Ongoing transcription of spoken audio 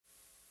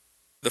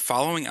The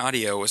following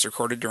audio was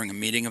recorded during a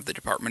meeting of the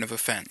Department of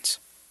Offense.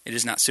 It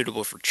is not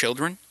suitable for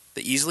children,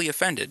 the easily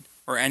offended,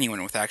 or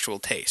anyone with actual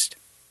taste.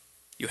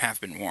 You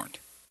have been warned.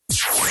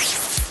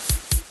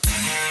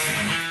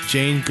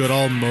 Jane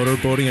Goodall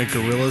motorboating a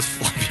gorilla's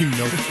floppy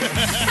milk.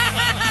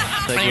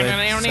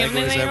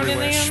 Segways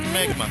everywhere.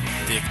 Schmegma.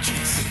 Dick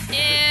cheese.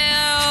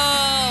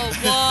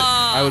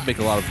 I would make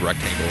a lot of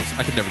rectangles.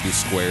 I could never do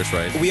squares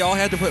right. We all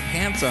had to put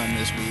pants on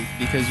this week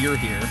because you're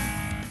here.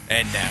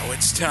 And now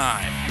it's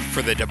time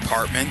for the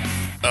Department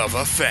of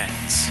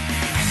Offense.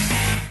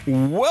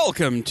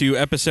 Welcome to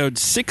episode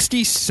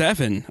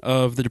 67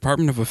 of the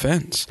Department of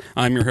Offense.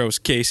 I'm your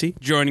host, Casey.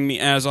 Joining me,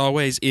 as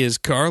always, is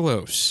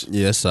Carlos.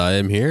 Yes, I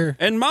am here.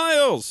 And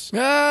Miles.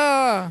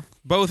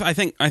 Both, I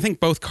think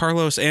both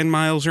Carlos and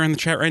Miles are in the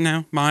chat right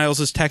now.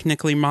 Miles is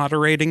technically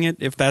moderating it,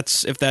 if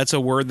that's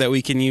a word that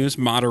we can use,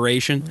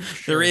 moderation.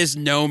 Sure. There is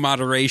no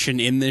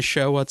moderation in this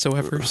show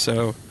whatsoever,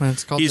 so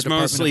he's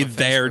mostly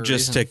there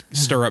just to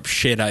stir up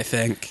shit, I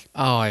think.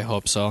 Oh, I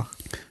hope so.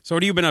 So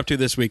what have you been up to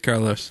this week,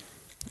 Carlos?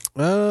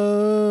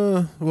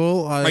 I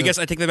guess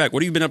I take that back.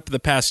 What have you been up to the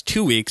past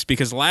 2 weeks?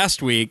 Because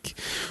last week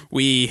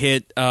we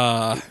hit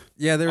all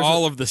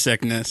of the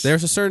sickness.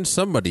 There's a certain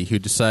somebody who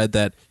decided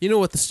that, you know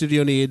what the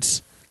studio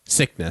needs?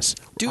 Sickness.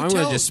 I'm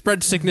going to just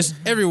spread sickness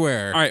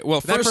everywhere. All right,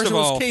 well, first of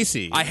all,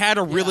 Casey. I had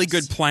a really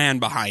good plan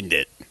behind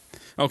it.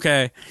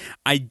 Okay?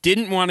 I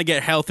didn't want to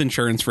get health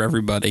insurance for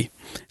everybody.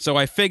 So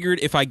I figured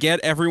if I get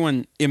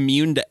everyone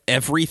immune to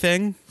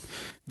everything,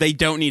 they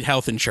don't need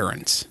health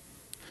insurance.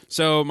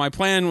 So my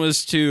plan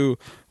was to,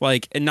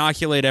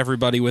 inoculate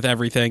everybody with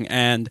everything,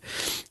 and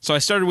so I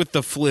started with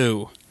the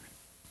flu,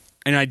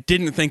 and I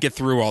didn't think it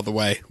through all the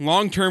way.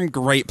 Long-term,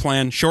 great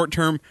plan.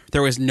 Short-term,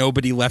 there was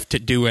nobody left to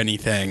do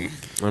anything.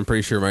 I'm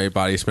pretty sure my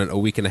body spent a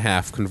week and a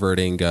half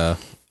converting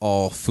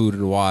all food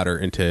and water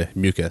into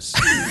mucus.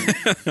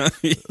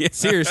 Yeah.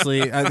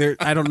 Seriously,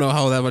 I don't know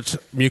how that much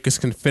mucus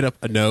can fit up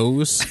a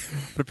nose,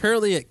 but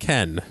apparently it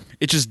can.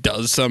 It just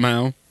does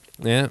somehow.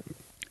 Yeah.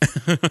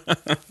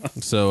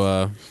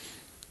 So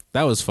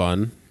that was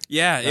fun.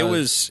 Yeah, it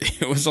was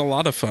a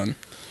lot of fun.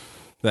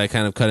 That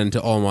kind of cut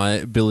into all my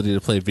ability to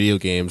play video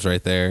games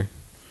right there.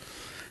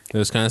 It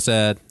was kind of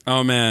sad.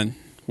 Oh man,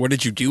 what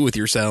did you do with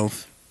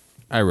yourself?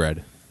 I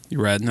read.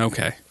 You read?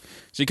 Okay.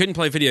 So you couldn't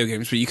play video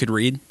games, but you could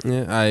read?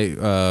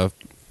 Yeah,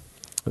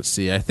 let's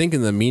see. I think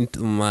in the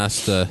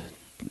last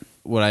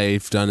what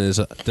I've done is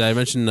did I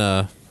mention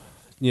it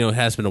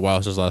has been a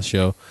while since last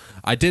show.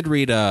 I did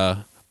read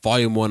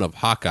Volume 1 of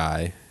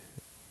Hawkeye.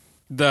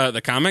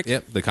 The comic?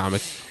 Yep, the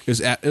comic.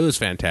 It was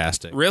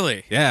fantastic.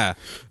 Really? Yeah.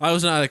 I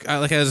was not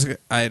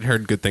I had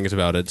heard good things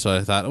about it, so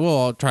I thought, well,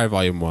 I'll try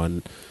Volume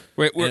 1.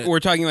 Wait, we're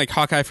talking like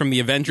Hawkeye from the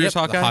Avengers. Yep,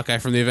 Hawkeye? The Hawkeye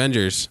from the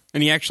Avengers.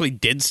 And he actually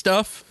did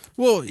stuff?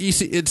 Well, you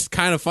see, it's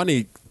kind of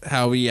funny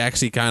how he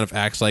actually kind of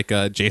acts like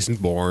Jason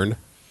Bourne,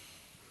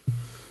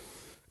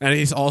 and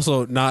he's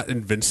also not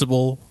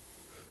invincible.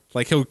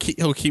 Like he'll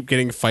keep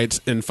getting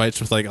fights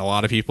with like a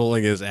lot of people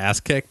and get his ass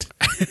kicked.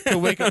 He'll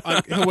wake up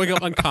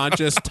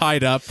unconscious,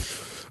 tied up,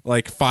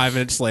 like 5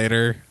 minutes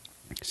later.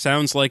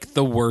 Sounds like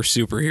the worst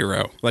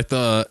superhero. Like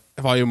the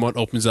Volume 1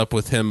 opens up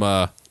with him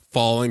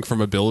falling from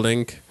a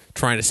building,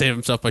 trying to save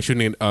himself by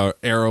shooting an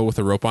arrow with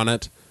a rope on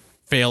it,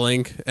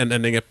 failing, and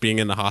ending up being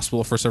in the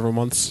hospital for several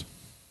months.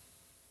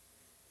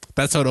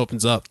 That's how it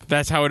opens up. And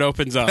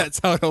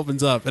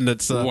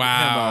it's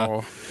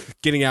wow, him,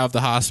 getting out of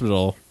the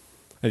hospital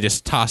and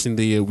just tossing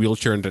the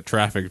wheelchair into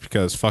traffic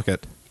because fuck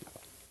it.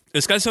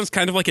 This guy sounds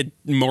kind of like a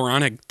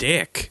moronic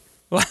dick.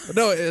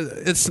 No,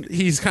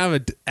 he's kind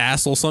of an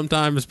asshole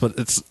sometimes, but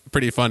it's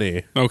pretty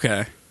funny.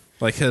 Okay.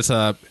 Like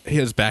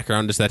his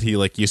background is that he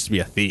used to be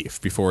a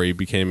thief before he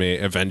became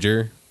an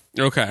Avenger.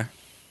 Okay.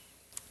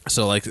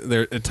 So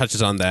it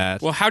touches on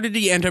that. Well, how did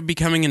he end up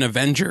becoming an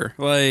Avenger?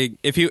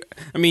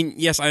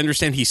 Yes, I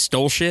understand he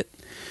stole shit.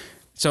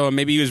 So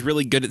maybe he was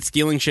really good at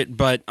stealing shit,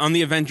 but on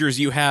the Avengers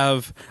you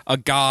have a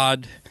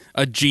god,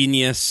 a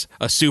genius,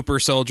 a super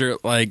soldier.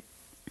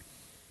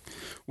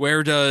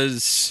 Where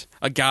does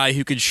a guy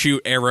who could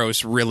shoot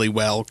arrows really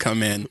well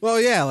come in?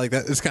 Well, yeah,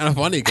 that it's kind of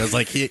funny because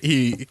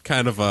he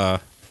kind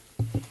of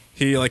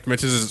he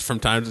mentions it from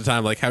time to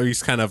time, how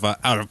he's kind of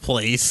out of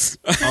place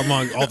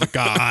among all the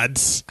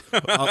gods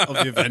of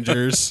the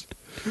Avengers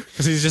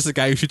because he's just a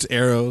guy who shoots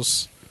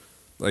arrows.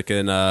 Like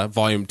in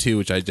Volume 2,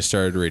 which I just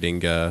started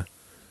reading, a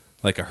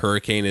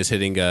hurricane is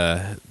hitting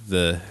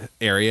the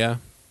area,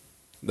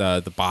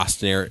 the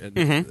Boston area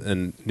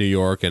and New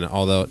York and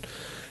all that,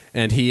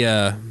 and he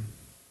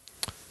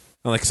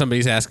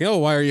somebody's asking, oh,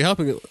 why are you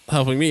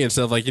helping me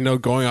instead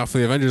of going off for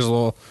the Avengers?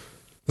 Well,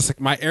 it's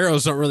my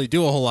arrows don't really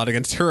do a whole lot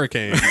against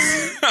hurricanes.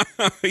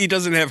 He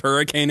doesn't have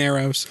hurricane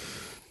arrows.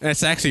 And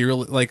it's actually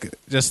really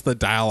just the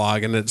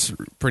dialogue, and it's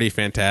pretty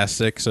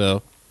fantastic.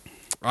 So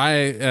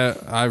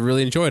I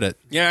really enjoyed it.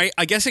 Yeah,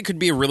 I guess it could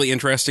be a really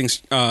interesting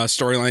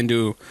storyline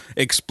to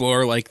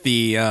explore,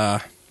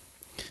 the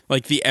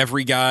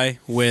every guy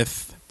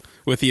with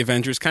the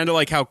Avengers, kind of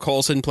like how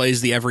Coulson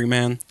plays the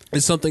everyman.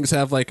 And some things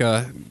have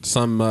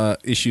some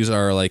issues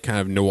are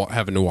kind of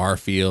have a noir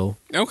feel.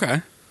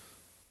 Okay.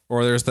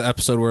 Or there's the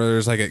episode where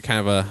there's like a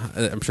kind of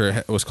I'm sure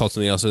it was called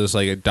something else. It was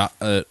like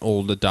an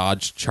old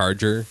Dodge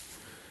Charger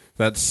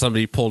that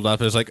somebody pulled up.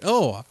 And was like,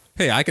 oh,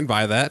 hey, I can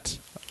buy that.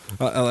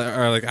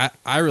 Or like,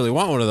 I really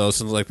want one of those.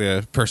 And like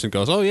the person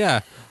goes, oh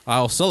yeah,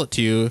 I'll sell it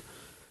to you.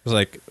 It's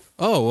like,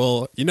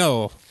 oh,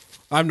 well,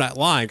 I'm not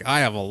lying.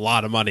 I have a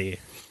lot of money.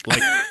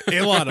 Like,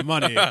 a lot of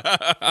money.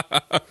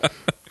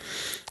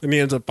 And he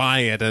ends up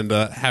buying it and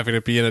having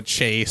to be in a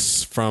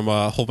chase from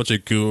a whole bunch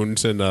of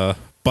goons and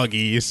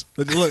buggies.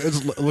 It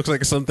looks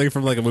like something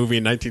from like a movie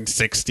in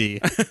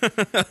 1960.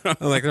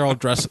 And like they're all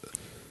dressed,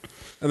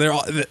 and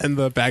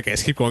the bad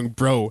guys keep going,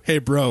 bro, hey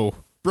bro.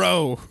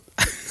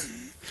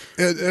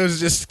 It was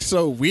just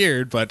so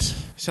weird, but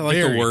sound like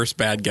the worst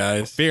bad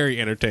guys. Very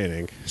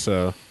entertaining.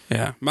 So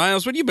yeah,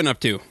 Miles, what have you been up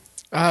to?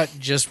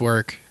 Just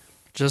work.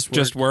 Just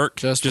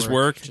work.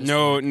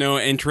 No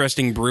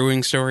interesting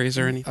brewing stories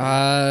or anything.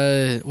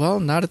 Well,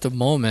 not at the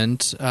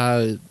moment.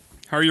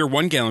 How are your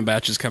 1 gallon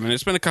batches coming?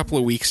 It's been a couple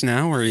of weeks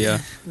now. Or yeah,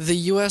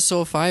 the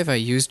US05 I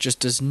use just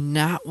does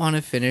not want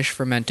to finish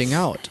fermenting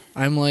out.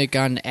 I'm like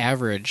on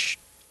average.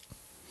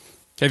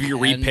 Have you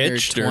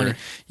repitched? Or?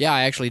 Yeah,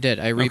 I actually did.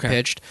 I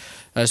repitched,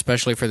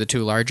 especially for the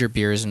 2 larger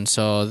beers. And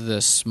so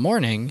this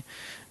morning,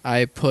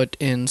 I put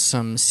in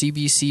some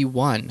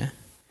CBC1.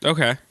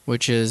 Okay.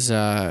 Which is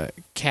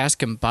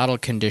cask and bottle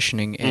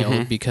conditioning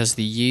ale because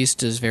the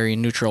yeast is very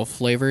neutral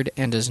flavored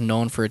and is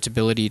known for its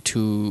ability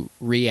to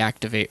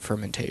reactivate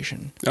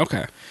fermentation.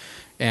 Okay.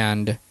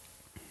 And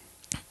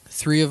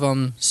 3 of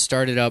them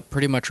started up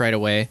pretty much right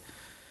away.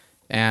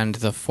 And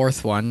the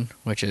 4th one,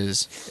 which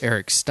is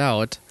Eric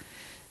Stout,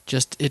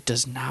 it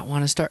does not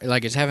want to start.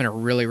 Like, it's having a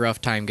really rough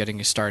time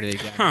getting started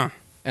again. Huh.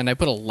 And I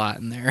put a lot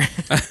in there.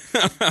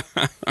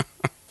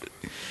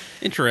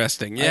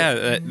 Interesting.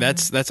 Yeah,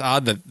 that's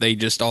odd that they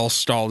just all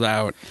stalled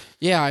out.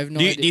 Yeah, I have no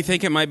idea. Do you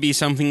think it might be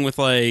something with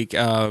like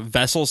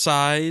vessel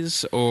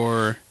size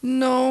or?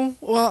 No.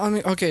 Well, I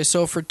mean, okay.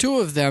 So for 2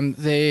 of them,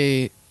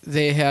 they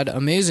had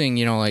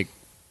amazing, like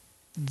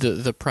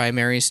the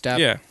primary step.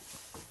 Yeah.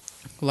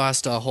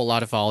 Lost a whole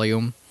lot of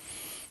volume.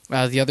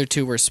 The other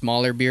 2 were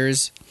smaller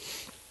beers.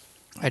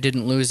 I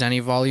didn't lose any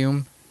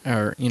volume,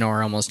 or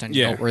almost any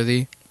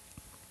noteworthy.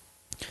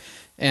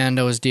 And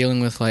I was dealing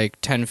with like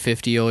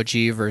 1050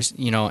 OG versus,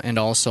 and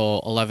also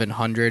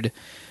 1100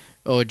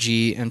 OG.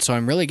 And so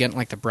I'm really getting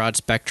like the broad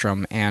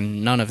spectrum,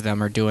 and none of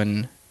them are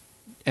doing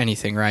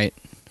anything right.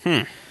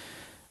 I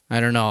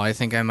don't know. I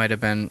think I might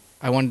have been,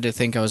 I wanted to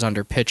think I was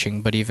under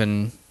pitching, but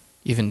even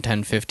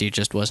 1050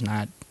 just was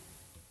not.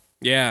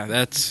 Yeah,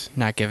 that's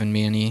not giving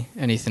me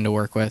anything to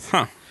work with.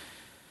 Huh.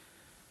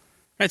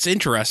 That's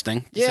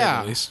interesting, to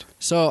say the least.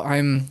 So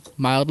I'm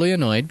mildly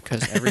annoyed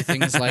because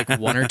everything's like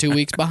 1 or 2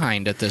 weeks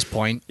behind at this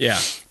point. Yeah.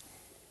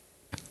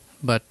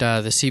 But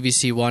the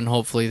CBC one,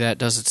 hopefully that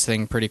does its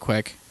thing pretty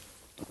quick.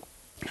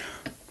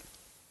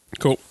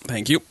 Cool.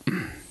 Thank you.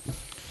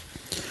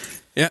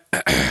 Yeah.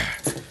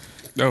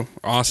 Oh,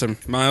 awesome.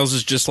 Miles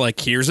is just like,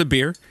 here's a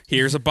beer.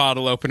 Here's a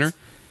bottle opener.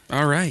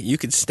 All right, you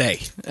can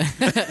stay.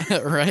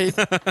 Right?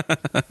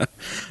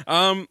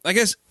 I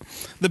guess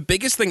the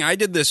biggest thing I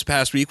did this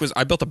past week was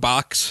I built a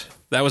box.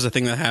 That was a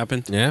thing that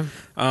happened. Yeah.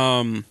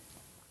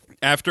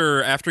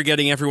 After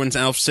getting everyone's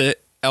elf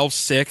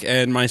sick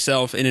and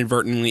myself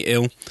inadvertently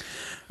ill,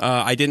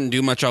 I didn't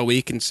do much all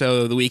week, and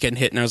so the weekend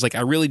hit, and I was like,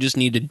 I really just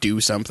need to do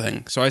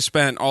something. So I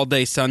spent all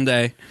day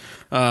Sunday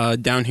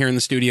down here in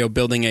the studio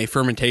building a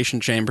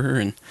fermentation chamber,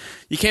 and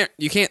you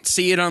can't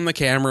see it on the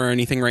camera or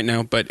anything right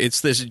now, but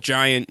it's this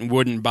giant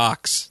wooden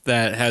box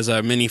that has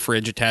a mini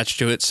fridge attached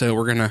to it. So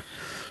we're gonna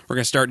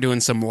start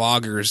doing some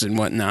lagers and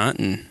whatnot,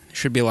 and it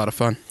should be a lot of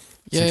fun.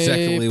 It's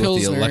exactly what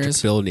the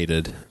electric bill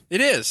needed. It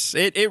is.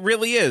 It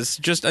really is.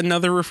 Just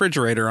another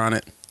refrigerator on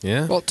it.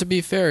 Yeah. Well, to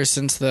be fair,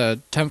 since the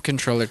temp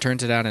controller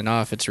turns it on and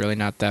off, it's really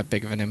not that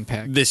big of an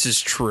impact. This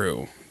is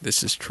true.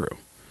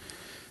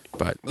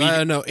 But I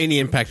don't know. Any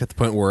impact at the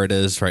point where it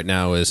is right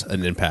now is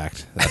an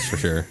impact. That's for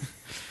sure.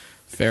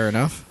 Fair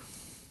enough.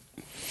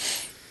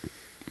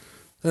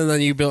 And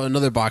then you built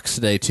another box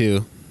today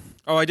too.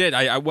 Oh, I did.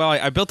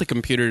 I built a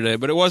computer today,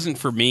 but it wasn't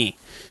for me.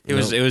 It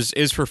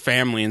was for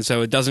family, and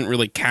so it doesn't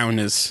really count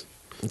as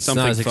it's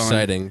something not as fun.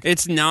 Exciting.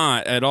 It's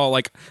not at all.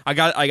 Like I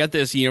got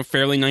this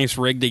fairly nice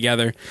rig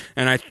together,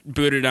 and I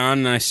boot it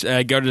on, and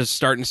I go to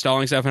start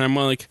installing stuff, and I'm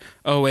like,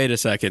 oh wait a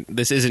second,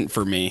 this isn't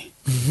for me.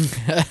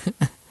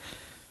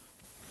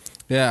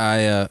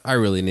 Yeah, I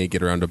really need to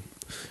get around to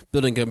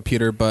building a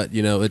computer, but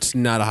it's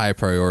not a high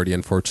priority,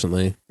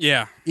 unfortunately.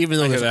 Yeah, even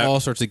though there's all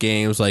sorts of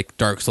games like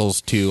Dark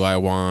Souls 2 I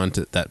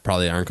want that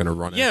probably aren't going to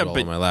run as well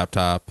on my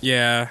laptop.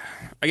 Yeah,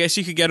 I guess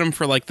you could get them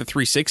for like the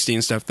 360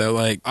 and stuff though.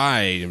 Like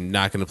I am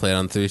not going to play it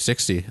on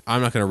 360.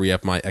 I'm not going to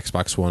re-up my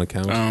Xbox One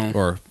account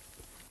or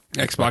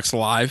Xbox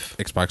Live.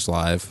 Xbox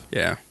Live.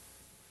 Yeah.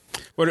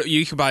 What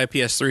you could buy a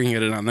PS3 and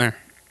get it on there.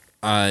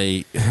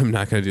 I am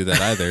not going to do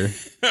that either.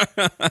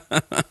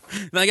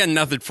 I got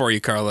nothing for you,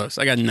 Carlos.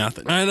 I got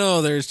nothing. I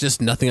know. There's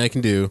just nothing I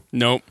can do.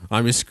 Nope.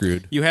 I'm just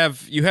screwed. You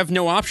have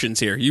no options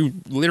here. You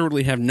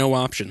literally have no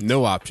options.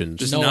 No options.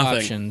 Just no nothing.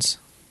 options.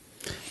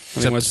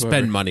 Except whatsoever.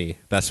 spend money.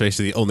 That's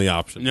basically the only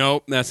option.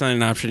 Nope, that's not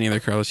an option either,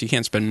 Carlos. You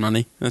can't spend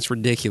money. That's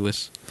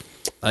ridiculous.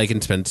 I can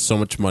spend so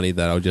much money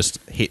that I'll just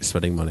hate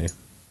spending money.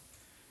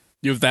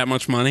 You have that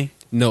much money?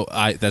 No,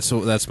 that's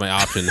my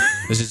option.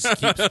 Is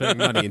just keep spending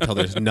money until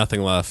there's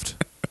nothing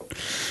left.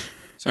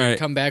 So All we right.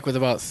 come back with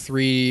about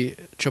 3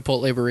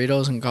 Chipotle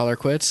burritos and call her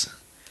quits.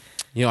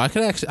 You know, I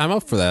could actually. I'm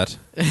up for that.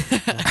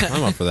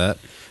 I'm up for that.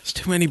 It's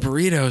too many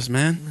burritos,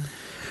 man.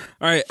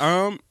 All right.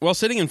 Well,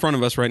 sitting in front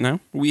of us right now,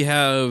 we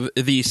have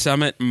the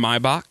Summit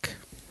Maibach,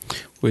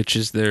 which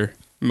is their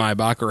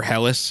Maibach or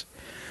Helles.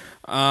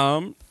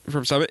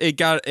 From Summit, it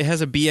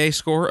has a BA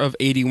score of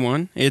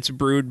 81. It's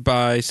brewed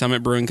by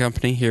Summit Brewing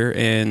Company here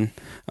in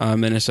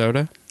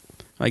Minnesota.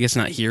 I guess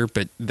not here,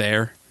 but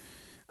there.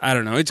 I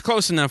don't know. It's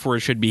close enough where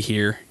it should be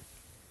here.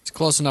 It's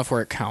close enough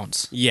where it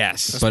counts.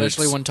 Yes. But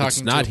Especially when it's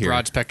talking not to here.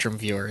 broad spectrum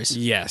viewers.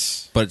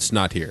 Yes. But it's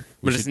not here.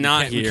 But it's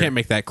not We here. can't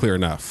make that clear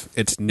enough.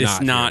 It's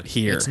not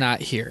here. It's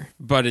not here.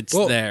 But it's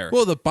well, there.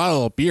 Well, the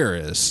bottle of beer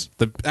is.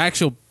 The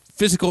actual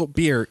physical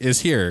beer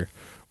is here,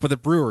 but the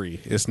brewery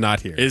is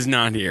not here. Is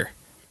not here.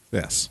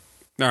 Yes.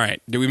 All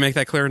right. Did we make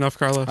that clear enough,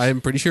 Carlos? I'm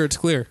pretty sure it's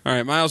clear. All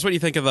right, Miles, what do you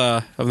think of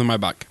the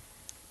Maibach?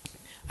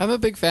 I'm a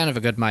big fan of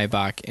a good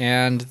Maibach,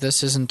 and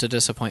this isn't a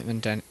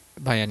disappointment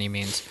by any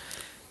means.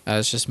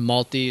 It's just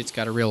malty. It's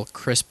got a real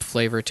crisp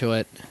flavor to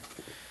it.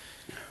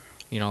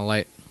 You know,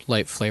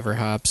 light flavor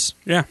hops.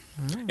 Yeah.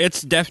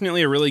 It's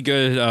definitely a really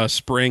good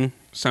spring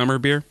summer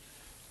beer.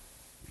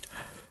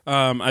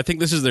 I think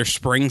this is their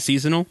spring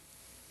seasonal.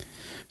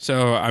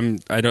 So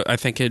I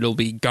think it'll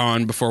be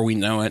gone before we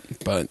know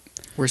it, but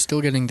We're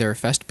still getting their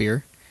fest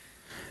beer.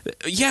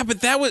 yeah,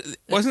 but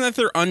wasn't that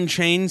their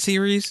Unchained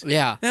series?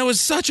 Yeah. That was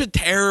such a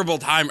terrible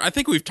time. I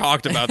think we've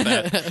talked about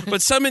that.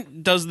 But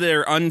Summit does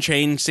their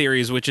Unchained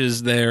series, which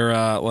is their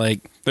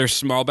their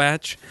small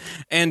batch.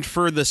 And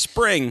for the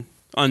spring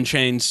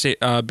Unchained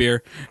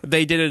beer,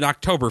 they did an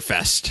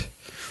Oktoberfest.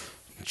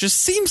 Just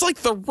seems like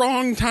the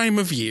wrong time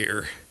of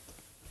year.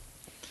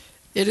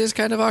 It is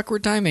kind of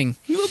awkward timing.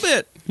 A little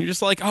bit. You're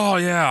just like, oh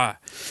yeah,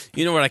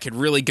 you know what I could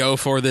really go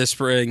for this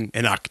spring?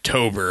 An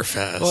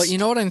Oktoberfest. Well, you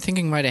know what I'm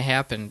thinking might have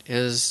happened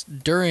is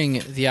during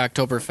the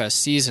Oktoberfest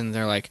season,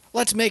 they're like,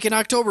 let's make an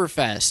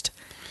Oktoberfest.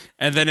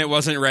 And then it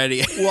wasn't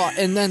ready. Well,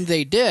 and then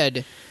they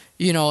did,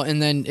 you know,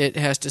 and then it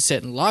has to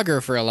sit in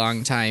lager for a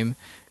long time.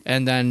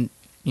 And then,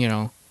 you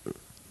know,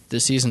 the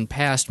season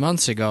passed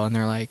months ago, and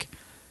they're like,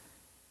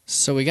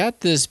 so we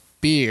got this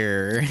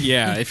beer.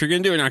 Yeah, if you're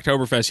going to do an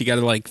Oktoberfest, you got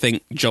to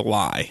think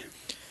July.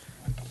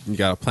 You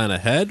got to plan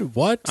ahead?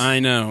 What? I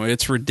know,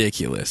 it's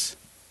ridiculous.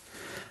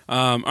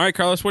 All right,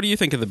 Carlos, what do you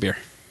think of the beer?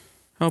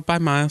 Oh, bye,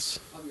 Miles.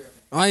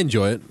 I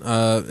enjoy it.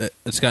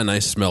 It's got a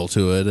nice smell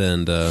to it.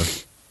 And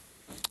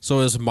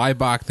so is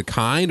Maibach the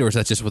kind, or is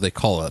that just what they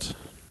call it?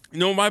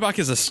 No, Maibach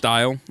is a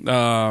style.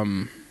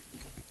 'Cause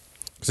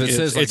it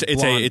says it's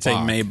blonde a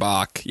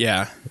Bach. Maibach.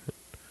 Yeah,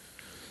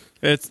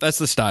 that's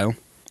the style.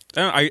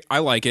 I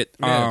like it.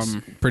 Yeah, it's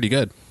pretty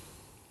good.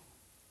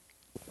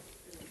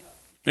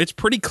 It's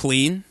pretty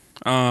clean.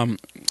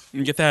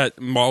 You get that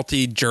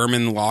malty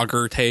German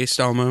lager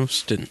taste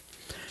almost, and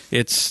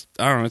it's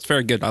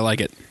very good. I like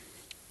it.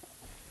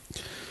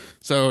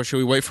 So, should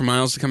we wait for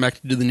Miles to come back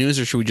to do the news,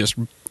 or should we just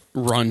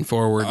run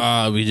forward?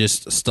 We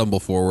just stumble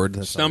forward.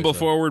 That's Stumble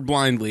obviously- forward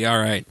blindly. All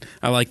right.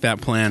 I like that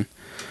plan.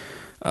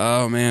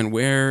 Oh, man.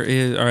 Where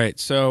is... All right.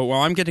 So,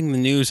 while I'm getting the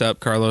news up,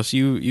 Carlos,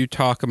 you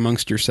talk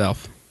amongst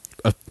yourself.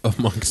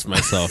 Amongst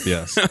myself,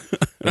 yes.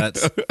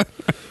 That's.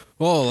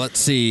 Well, let's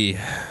see.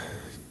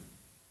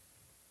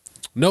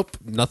 Nope,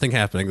 nothing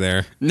happening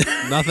there.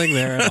 Nothing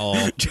there at all.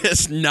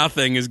 Just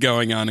nothing is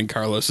going on in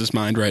Carlos's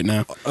mind right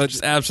now.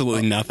 Just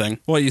absolutely nothing.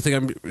 What, you think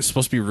I'm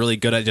supposed to be really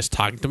good at just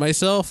talking to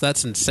myself?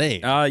 That's insane.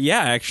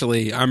 Yeah,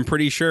 actually, I'm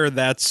pretty sure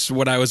that's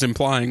what I was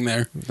implying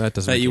there. That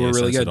doesn't that make you were any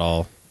really sense good. at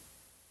all.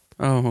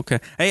 Oh, okay.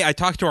 Hey, I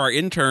talked to our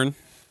intern,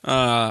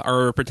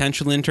 our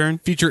potential intern.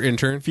 Future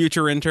intern.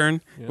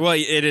 Yeah. Well,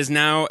 it is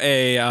now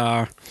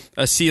a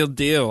sealed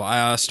deal.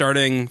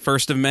 Starting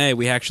 1st of May,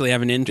 we actually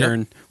have an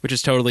intern, which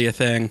is totally a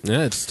thing.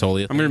 Yeah, it's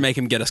totally. I'm going to make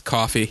him get us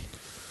coffee.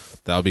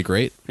 That would be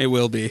great. It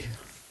will be.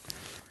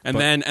 And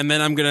then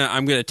I'm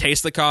gonna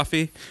taste the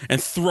coffee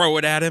and throw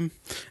it at him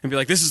and be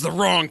like, "This is the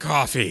wrong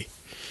coffee."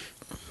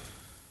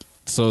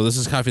 So this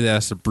is coffee that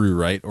has to brew,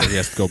 right? Or he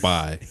has to go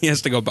buy. He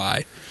has to go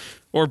buy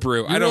or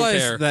brew. I don't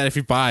realize care. that if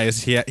he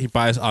buys, he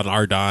buys on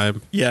our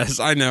dime. Yes,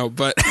 I know,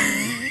 but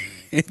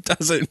it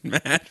doesn't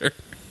matter.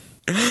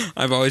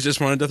 I've always just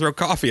wanted to throw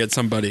coffee at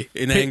somebody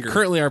in anger.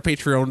 Currently, our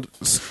Patreon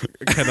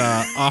can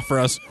offer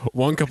us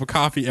 1 cup of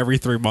coffee every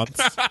 3 months.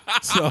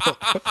 So,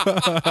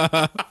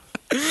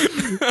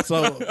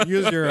 so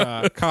use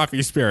your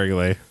coffee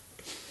sparingly.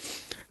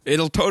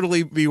 It'll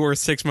totally be worth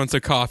 6 months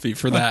of coffee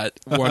for that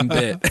one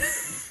bit.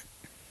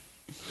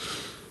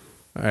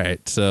 All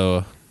right,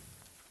 so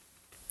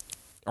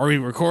are we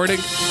recording?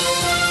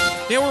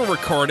 Yeah, we're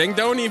recording.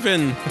 Don't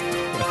even...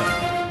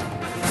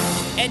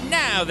 And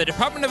now the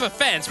Department of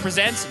Defense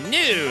presents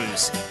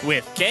News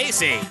with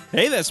Casey.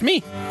 Hey, that's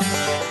me.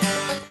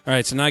 All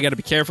right, so now I got to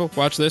be careful.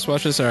 Watch this. All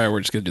right,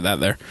 we're just going to do that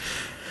there.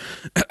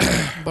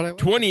 But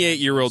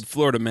 28-year-old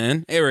Florida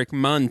man, Eric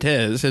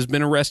Montez, has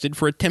been arrested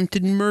for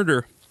attempted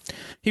murder.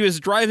 He was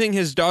driving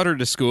his daughter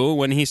to school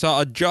when he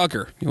saw a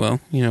jogger. Well,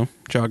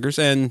 joggers.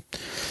 And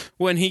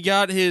when he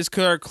got his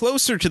car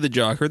closer to the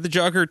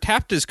jogger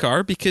tapped his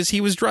car because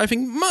he was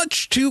driving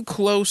much too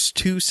close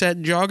to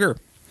said jogger.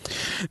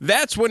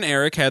 That's when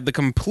Eric had the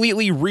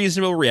completely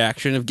reasonable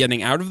reaction of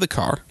getting out of the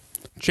car,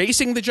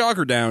 chasing the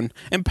jogger down,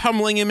 and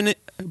pummeling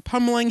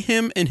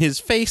him in his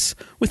face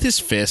with his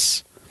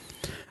fists.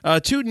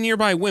 Two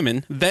nearby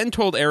women then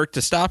told Eric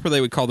to stop or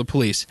they would call the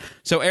police.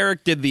 So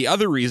Eric did the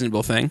other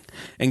reasonable thing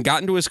and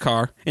got into his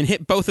car and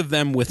hit both of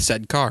them with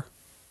said car.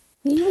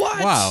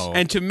 What? Wow.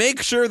 And to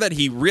make sure that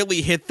he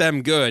really hit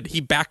them good,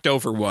 he backed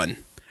over one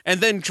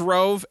and then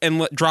drove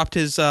and dropped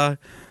his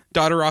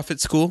daughter off at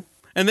school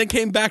and then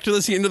came back to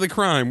the scene of the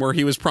crime where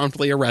he was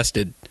promptly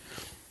arrested.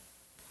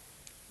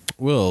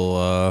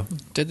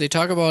 Did they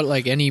talk about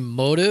like any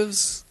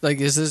motives? Like,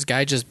 is this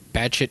guy just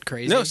batshit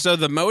crazy? No, so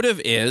the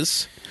motive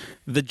is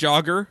the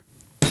jogger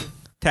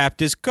tapped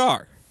his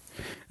car.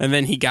 And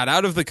then he got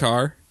out of the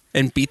car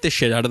and beat the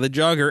shit out of the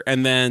jogger.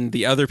 And then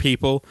the other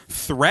people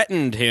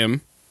threatened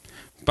him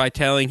by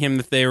telling him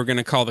that they were going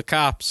to call the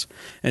cops.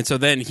 And so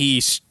then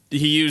he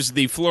used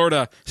the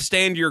Florida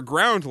stand your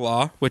ground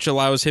law, which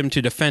allows him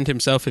to defend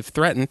himself if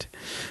threatened,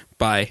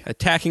 by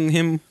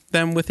attacking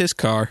them with his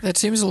car. That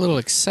seems a little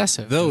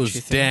excessive.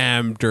 Those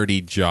damn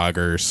dirty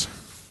joggers.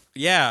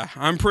 Yeah,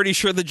 I'm pretty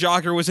sure the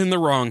jogger was in the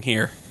wrong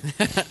here.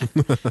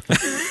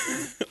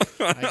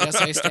 I guess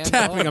I stand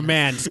Tapping alone. a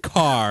man's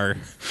car.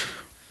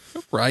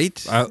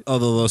 Right?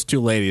 Although those two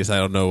ladies, I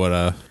don't know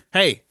what...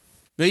 Hey,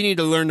 they need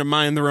to learn to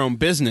mind their own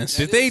business.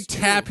 Did they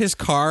tap his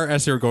car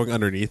as they were going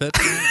underneath it?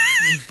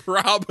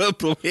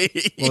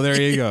 Probably. Well,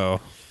 there you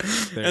go.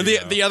 And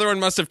the other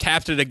one must have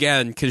tapped it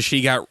again because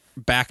she got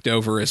backed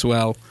over as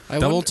well.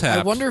 Double tap.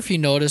 I wonder if he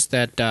noticed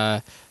that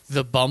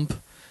the bump,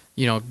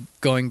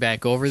 going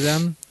back over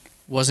them,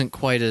 wasn't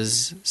quite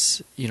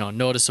as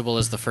noticeable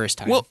as the first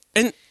time. Well,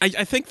 and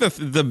I think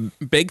the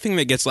big thing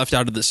that gets left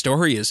out of the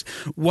story is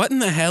what in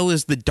the hell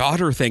is the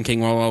daughter thinking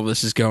while all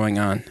this is going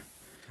on?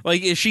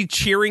 Like, is she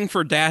cheering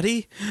for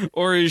daddy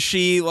or is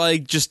she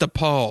like just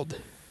appalled?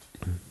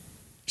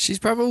 She's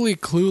probably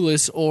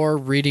clueless or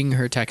reading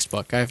her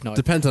textbook. I have no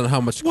idea. Depends on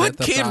how much... What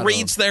kid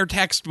reads their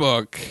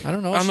textbook? I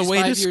don't know. On the She's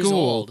way 5 to years school.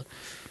 old.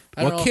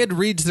 I don't What know. kid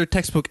reads their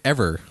textbook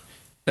ever?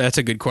 That's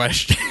a good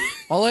question.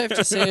 All I have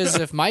to say is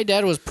if my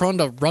dad was prone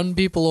to run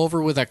people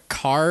over with a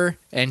car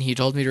and he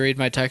told me to read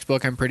my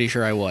textbook, I'm pretty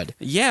sure I would.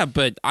 Yeah,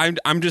 but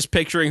I'm just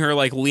picturing her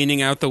like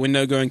leaning out the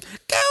window going,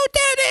 "Go,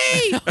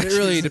 daddy!" It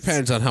really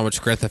depends on how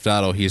much Grand Theft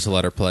Auto he's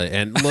let her play.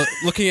 And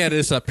looking at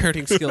his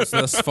parenting skills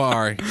thus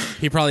far,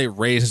 he probably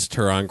raised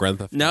her on Grand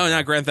Theft Auto. No,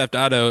 not Grand Theft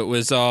Auto. It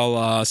was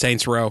all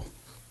Saints Row.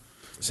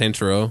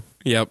 Saints Row?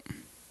 Yep.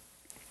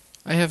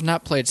 I have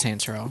not played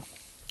Saints Row.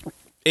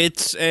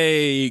 It's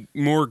a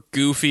more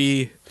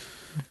goofy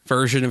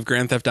version of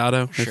Grand Theft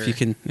Auto, Sure. if you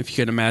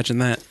can imagine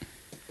that.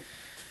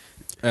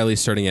 At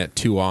least starting at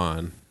 2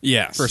 on.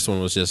 Yes. First one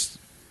was just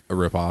a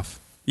ripoff.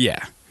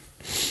 Yeah.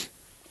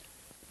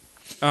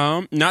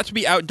 Not to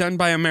be outdone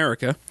by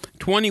America,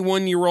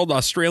 21-year-old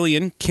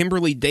Australian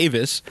Kimberly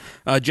Davis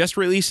just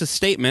released a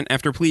statement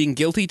after pleading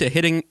guilty to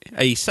hitting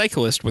a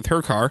cyclist with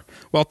her car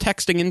while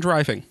texting and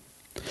driving.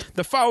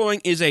 The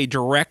following is a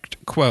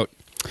direct quote.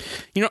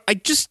 I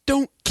just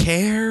don't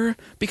care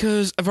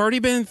because I've already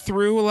been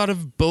through a lot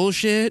of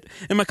bullshit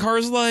and my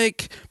car's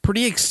like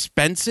pretty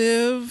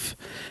expensive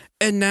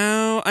and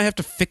now I have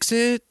to fix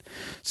it.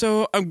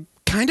 So I'm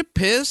kind of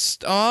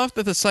pissed off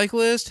that the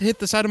cyclist hit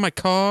the side of my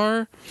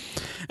car.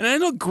 And I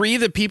don't agree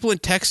that people in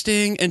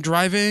texting and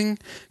driving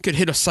could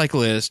hit a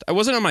cyclist. I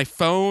wasn't on my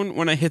phone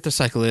when I hit the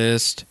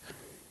cyclist.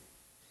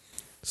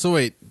 So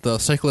wait, the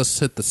cyclist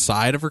hit the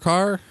side of her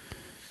car?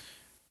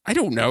 I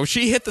don't know.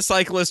 She hit the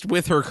cyclist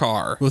with her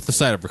car. With the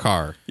side of her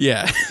car.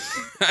 Yeah.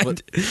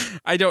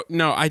 I don't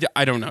know.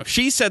 I don't know.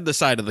 She said the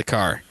side of the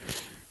car.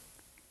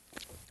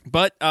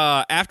 But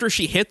after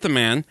she hit the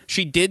man,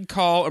 she did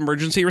call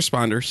emergency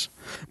responders,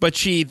 but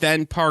she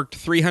then parked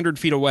 300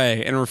 feet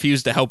away and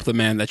refused to help the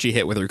man that she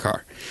hit with her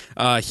car.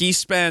 He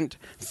spent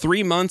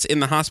 3 months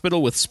in the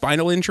hospital with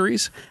spinal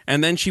injuries,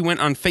 and then she went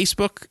on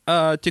Facebook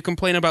to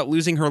complain about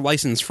losing her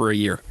license for a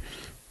year.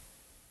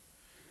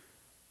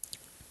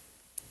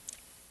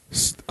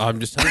 I'm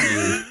just telling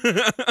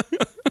you.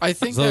 I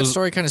think that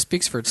story kind of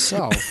speaks for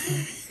itself.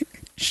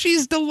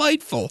 She's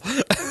delightful.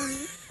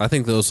 I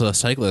think those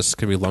cyclists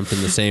can be lumped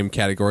in the same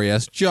category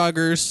as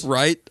joggers.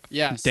 Right?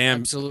 Yes, Damn,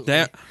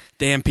 absolutely.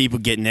 Damn people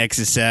getting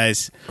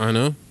exercise. I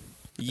know.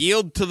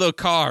 Yield to the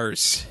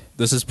cars.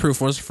 This is proof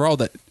once for all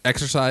that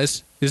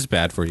exercise is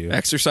bad for you.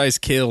 Exercise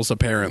kills,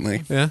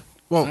 apparently. Yeah.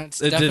 Well, It's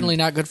definitely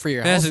not good for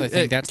your health. I think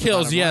it that's the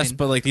kills, bottom yes, line.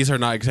 but like these are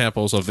not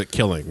examples of it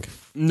killing.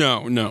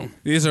 No.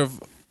 These are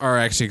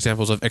actually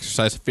examples of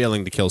exercise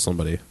failing to kill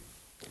somebody.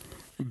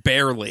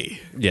 Barely.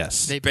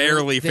 Yes. They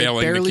barely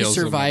failing to barely kill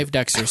someone. survived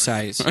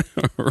exercise.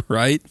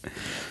 Right?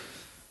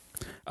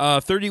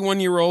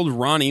 31-year-old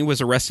Ronnie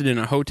was arrested in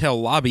a hotel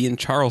lobby in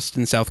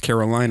Charleston, South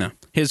Carolina.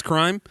 His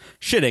crime?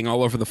 Shitting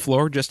all over the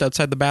floor just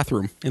outside the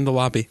bathroom in the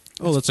lobby.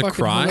 Oh, that's a Fucking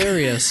crime?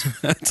 hilarious.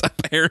 That's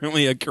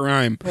apparently a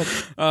crime.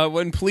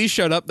 When police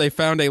showed up, they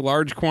found a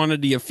large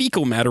quantity of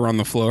fecal matter on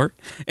the floor,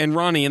 and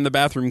Ronnie in the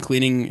bathroom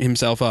cleaning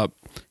himself up.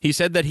 He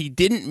said that he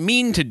didn't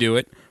mean to do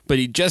it, but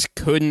he just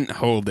couldn't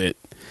hold it.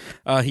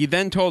 He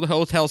then told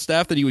hotel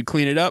staff that he would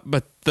clean it up,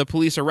 but the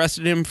police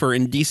arrested him for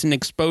indecent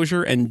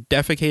exposure and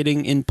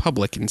defecating in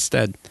public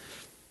instead.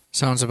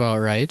 Sounds about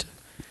right.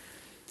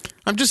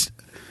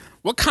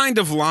 What kind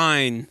of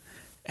line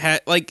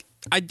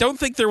I don't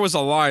think there was a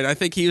line. I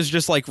think he was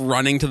just like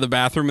running to the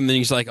bathroom and then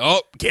he's like,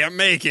 oh, can't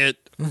make it.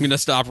 I'm going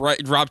to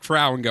drop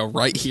trow and go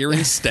right here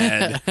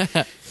instead.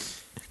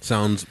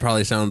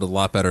 Probably sound a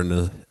lot better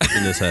in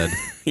his head.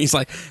 He's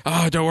like,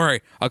 oh, don't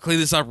worry. I'll clean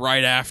this up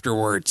right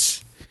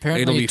afterwards.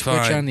 Apparently It'll be Twitch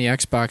fine. on the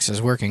Xbox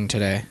is working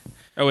today.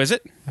 Oh, is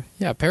it?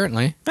 Yeah,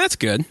 apparently. That's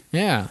good.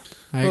 Yeah,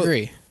 I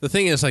agree. The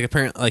thing is, like,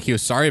 apparently, like, he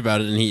was sorry about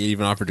it, and he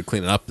even offered to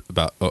clean it up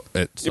about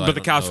it. So But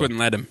the cops wouldn't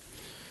let him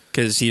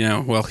because,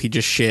 he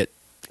just shit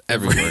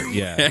everywhere.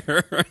 Yeah.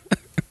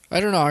 I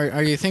don't know.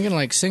 Are you thinking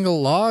like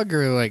single log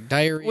or like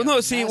diarrhea? Well,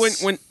 no. See,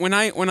 when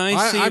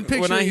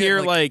I hear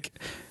like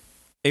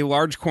a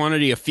large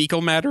quantity of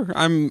fecal matter,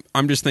 I'm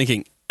just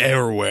thinking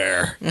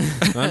everywhere.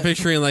 I'm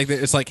picturing like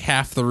it's like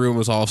half the room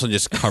was all of a sudden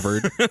just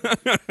covered,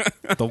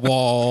 the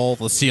wall,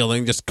 the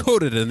ceiling just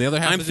coated, and the other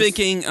half. I'm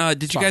thinking.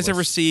 Did you guys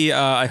ever see?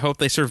 I Hope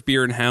They Serve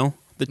Beer in Hell,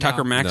 the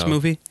Tucker Max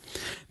movie?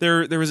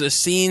 There was a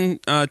scene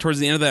towards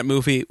the end of that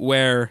movie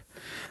where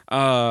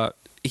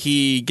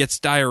he gets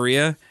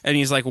diarrhea and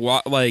he's like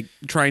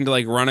trying to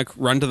like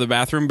run to the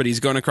bathroom, but he's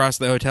going across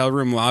the hotel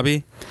room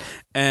lobby,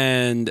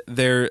 and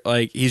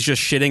he's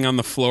just shitting on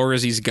the floor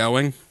as he's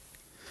going.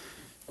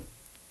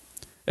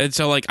 And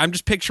so I'm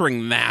just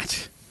picturing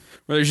that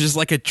where there's just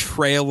like a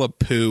trail of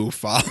poo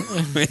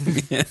following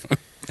him.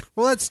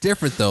 Well, that's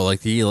different though.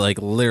 Like he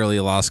literally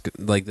lost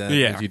like that.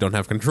 Yeah. You don't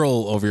have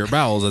control over your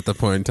bowels at the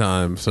point in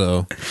time.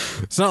 So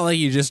it's not like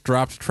you just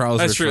dropped trousers.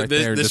 That's true. Right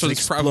there. This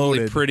was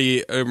probably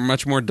pretty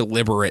much more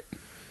deliberate.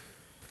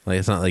 Like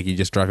it's not like you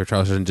just dropped your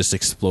trousers and just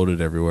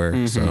exploded everywhere.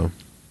 Mm-hmm. So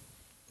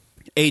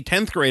a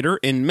 10th grader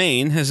in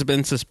Maine has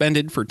been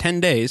suspended for 10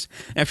 days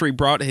after he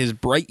brought his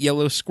bright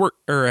yellow squirt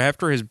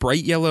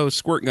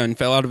gun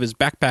fell out of his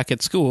backpack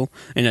at school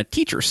and a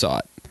teacher saw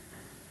it.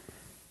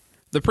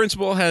 The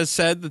principal has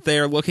said that they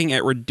are looking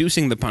at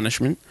reducing the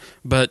punishment,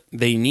 but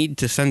they need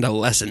to send a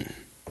lesson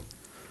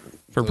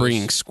for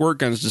bringing squirt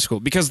guns to school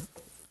because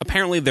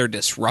apparently they're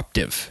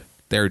disruptive.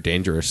 they're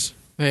dangerous.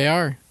 They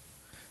are.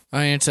 I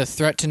mean, it's a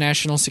threat to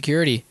national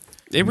security.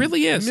 It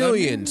really is.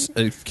 Millions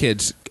of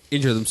kids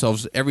injure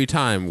themselves every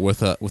time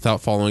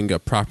without following a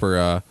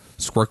proper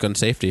squirt gun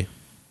safety.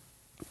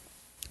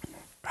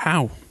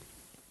 How?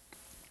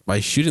 By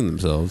shooting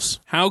themselves.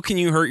 How can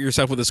you hurt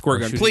yourself with a squirt Or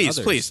gun? shooting Please,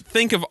 others. please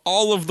think of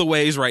all of the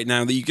ways right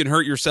now that you can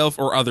hurt yourself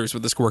or others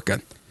with a squirt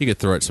gun. You could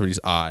throw it at somebody's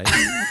eye.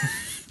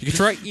 You could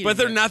try eating But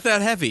they're it. not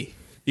that heavy.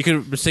 You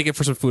could mistake it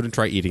for some food and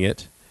try eating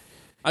it.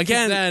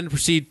 Again, And then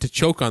proceed to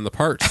choke on the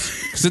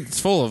parts. Because it's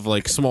full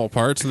of small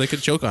parts and they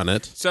could choke on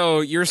it. so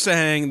you're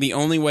saying the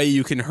only way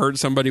you can hurt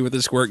somebody with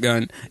a squirt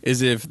gun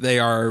is if they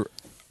are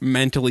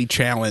mentally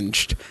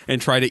challenged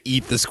and try to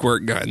eat the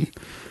squirt gun.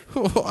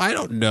 Well, I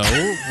don't know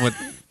what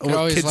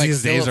always, kids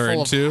these fill days it are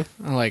full into. of,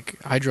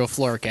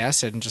 hydrofluoric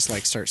acid and just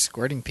start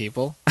squirting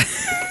people.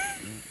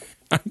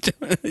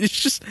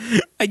 It's just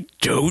I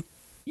don't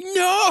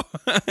know.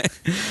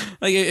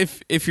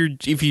 if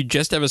you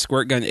just have a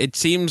squirt gun, it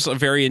seems a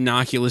very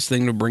innocuous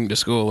thing to bring to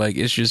school.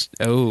 It's just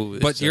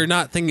But you're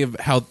not thinking of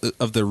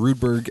of the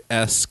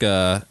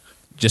Rudberg-esque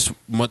just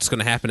what's going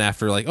to happen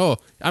after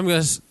I'm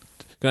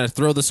going to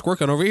throw the squirt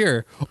gun over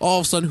here. All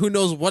of a sudden, who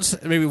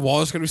knows maybe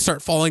walls going to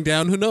start falling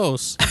down. Who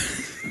knows?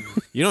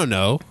 You don't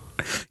know.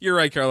 You're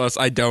right, Carlos.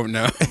 I don't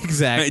know.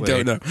 Exactly.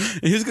 I don't know.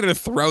 Who's going to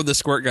throw the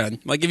squirt gun?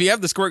 If you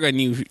have the squirt gun,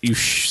 you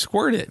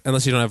squirt it.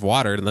 Unless you don't have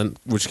water, and then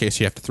in which case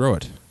you have to throw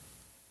it.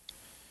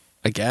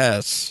 I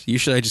guess.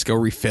 Usually I just go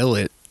refill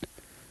it.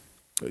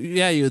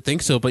 Yeah, you would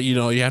think so, but you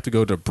have to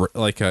go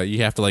to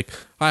you have to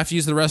I have to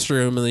use the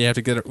restroom, and then you have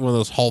to get one of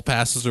those hall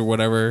passes or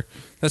whatever.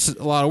 That's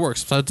a lot of work.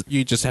 Sometimes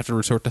you just have to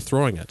resort to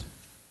throwing it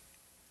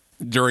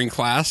During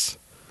class?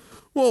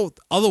 Well,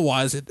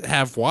 otherwise it'd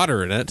have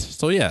water in it.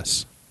 So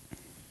yes.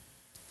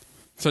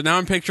 So now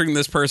I'm picturing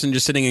this person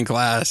just sitting in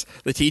class,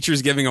 the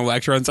teacher's giving a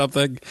lecture on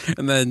something,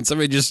 and then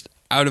somebody just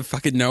out of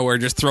fucking nowhere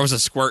just throws a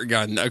squirt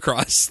gun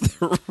across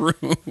the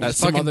room. That's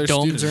some Fucking other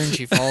domes her student. and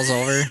she falls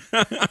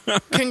over.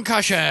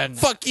 Concussion.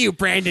 Fuck you,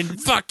 Brandon.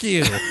 Fuck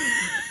you.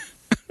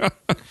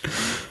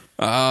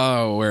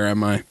 Oh, where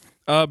am I?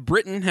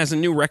 Britain has a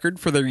new record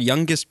for their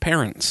youngest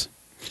parents.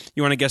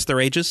 You want to guess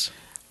their ages?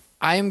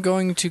 I am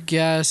going to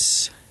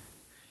guess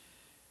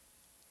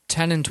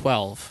 10 and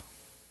 12.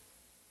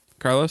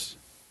 Carlos?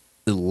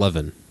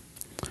 11.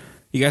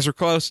 You guys are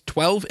close.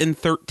 12 and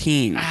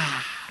 13.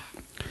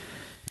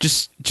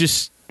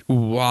 Just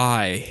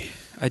why?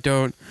 I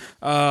don't.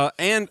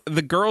 And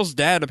the girl's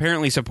dad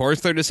apparently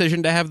supports their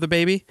decision to have the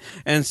baby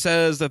and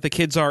says that the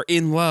kids are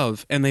in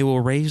love and they will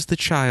raise the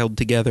child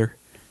together.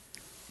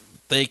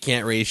 They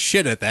can't raise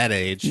shit at that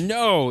age.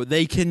 No,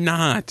 they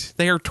cannot.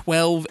 They are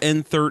 12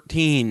 and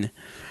 13.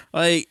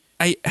 Like,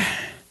 it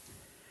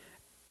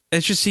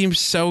just seems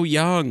so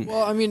young.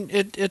 Well, I mean,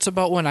 it's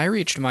about when I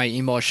reached my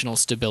emotional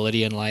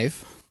stability in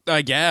life.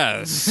 I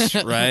guess,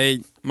 right?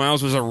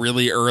 Miles was a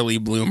really early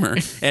bloomer.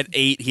 At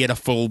 8, he had a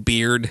full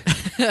beard.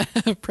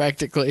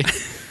 Practically.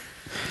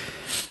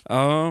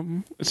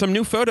 Some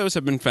new photos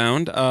have been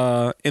found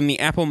in the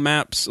Apple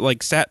Maps,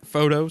 like sat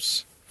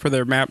photos for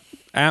their map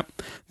app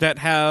that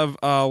have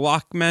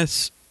Loch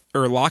Ness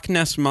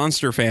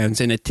Monster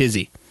fans in a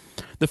tizzy.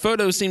 The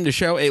photos seem to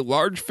show a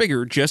large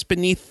figure just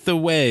beneath the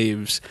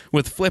waves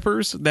with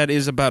flippers that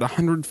is about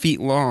 100 feet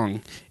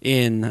long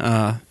in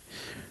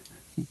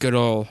good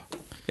old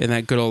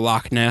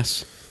Loch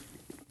Ness.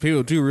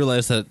 People do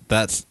realize that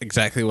that's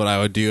exactly what I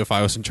would do if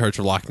I was in charge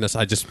of Loch Ness.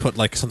 I just put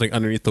like something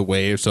underneath the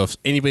wave, so if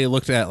anybody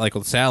looked at like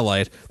with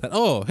satellite, that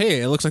oh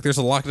hey, it looks like there's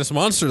a Loch Ness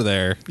monster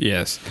there.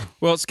 Yes.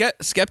 Well,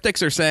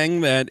 skeptics are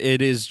saying that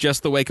it is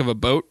just the wake of a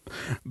boat,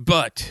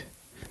 but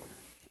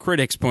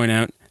critics point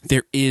out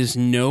there is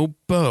no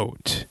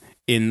boat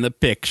in the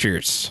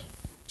pictures,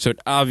 so it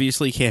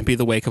obviously can't be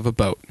the wake of a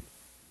boat.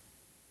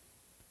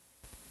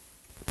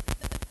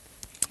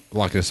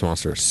 Loch Ness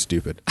monster is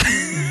stupid.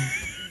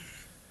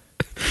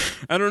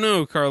 I don't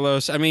know,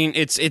 Carlos. I mean,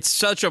 it's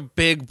such a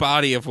big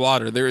body of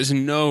water. There is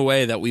no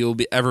way that we will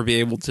ever be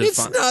able to.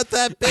 It's not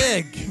that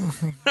big.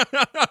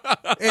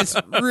 It's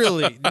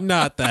really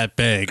not that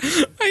big.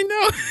 I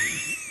know.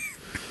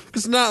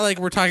 It's not like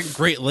we're talking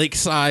Great Lake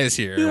size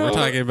here. No. We're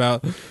talking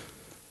about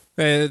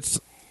it's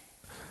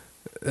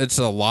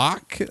a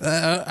loch.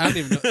 I don't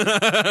even know.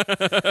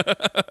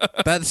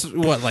 That's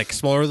what, like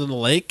smaller than a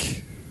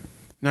lake.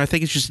 No, I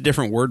think it's just a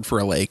different word for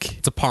a lake.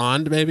 It's a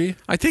pond, maybe.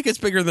 I think it's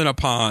bigger than a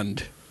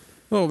pond.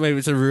 Well, maybe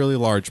it's a really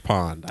large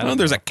pond. I don't know.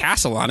 There's a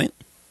castle on it.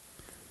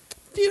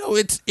 You know,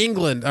 it's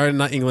England, or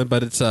not England,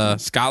 but it's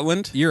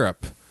Scotland,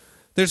 Europe.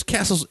 There's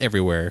castles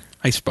everywhere.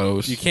 I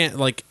suppose. You can't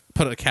like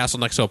put a castle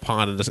next to a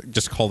pond and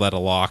just call that a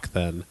loch.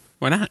 Then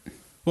Why not?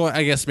 well,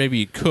 I guess maybe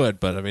you could,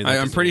 but I mean,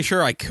 I'm pretty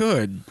sure I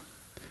could.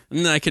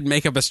 And then I could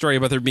make up a story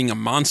about there being a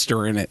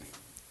monster in it.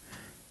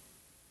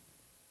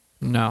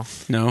 No.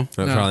 No?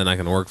 that's probably not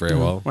going to work very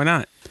well. Why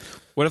not?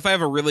 What if I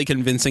have a really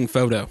convincing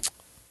photo?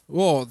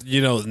 Well,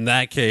 you know, in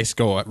that case,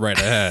 go right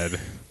ahead.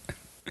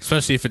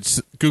 Especially if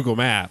it's Google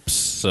Maps.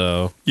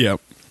 So,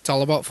 Yep. It's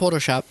all about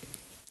Photoshop.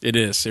 It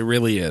is. It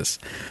really is.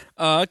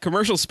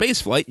 Commercial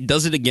spaceflight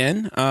does it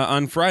again.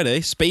 On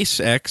Friday,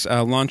 SpaceX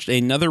launched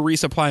another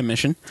resupply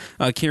mission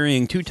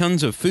carrying 2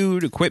 tons of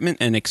food, equipment,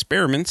 and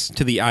experiments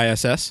to the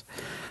ISS.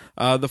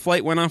 The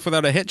flight went off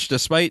without a hitch,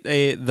 despite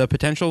the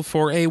potential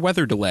for a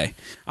weather delay.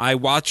 I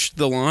watched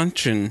the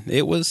launch, and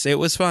it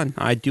was fun.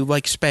 I do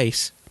like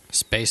space.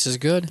 Space is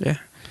good. Yeah.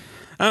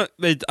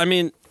 I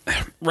mean,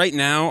 right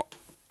now,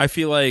 I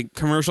feel like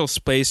commercial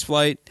space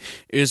flight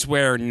is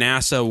where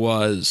NASA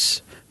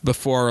was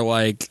before,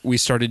 like, we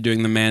started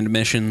doing the manned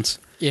missions.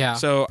 Yeah.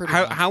 So pretty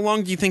much. how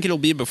long do you think it'll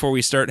be before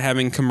we start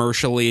having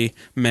commercially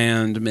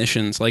manned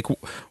missions? Like,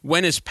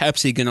 when is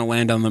Pepsi going to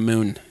land on the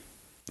moon?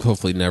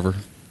 hopefully never.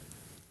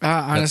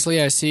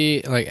 Honestly,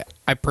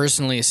 I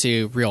personally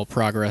see real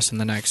progress in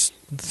the next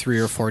 3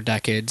 or 4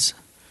 decades.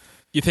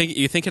 You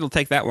think it'll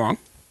take that long?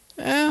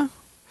 Yeah.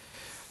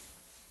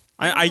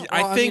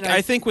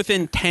 I think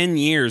within 10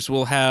 years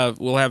we'll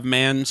have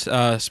manned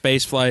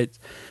space flight,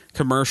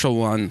 commercial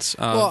ones,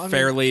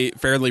 fairly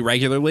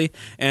regularly,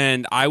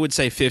 and I would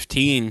say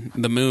 15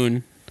 the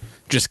moon,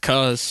 just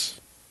cause.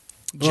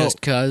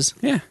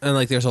 Yeah. And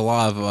like, there's a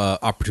lot of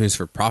opportunities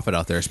for profit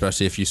out there,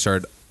 especially if you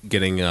start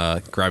grabbing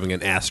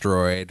an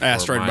asteroid.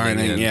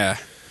 Mining, yeah.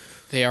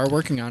 They are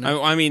working on it.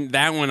 I mean,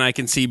 that one I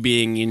can see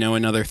being,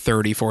 another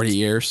 30, 40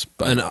 years.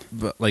 But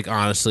like,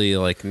 honestly,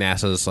 like,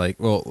 NASA's like,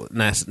 well,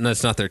 NASA,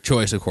 that's not their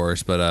choice, of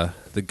course, but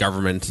the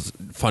government's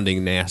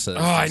funding NASA.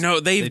 Oh, I know.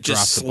 They've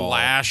just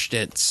slashed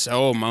it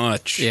so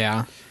much.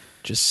 Yeah.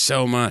 Just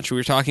so much. We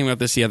were talking about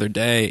this the other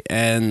day,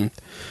 and,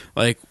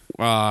 like,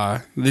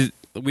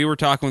 we were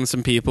talking with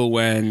some people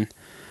when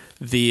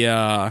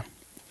the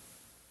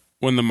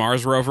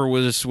Mars rover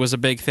was a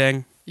big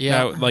thing.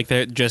 Yeah. Like,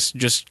 they're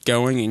just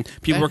going, and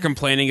people were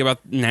complaining about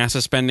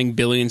NASA spending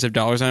billions of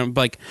dollars on it.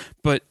 Like,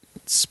 but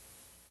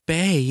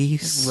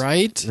space.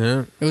 Right?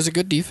 Yeah. It was a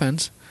good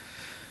defense.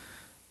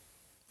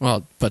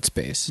 Well, but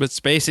space. But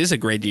space is a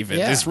great defense.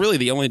 Yeah. It's really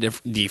the only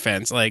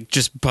defense. Like,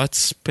 just but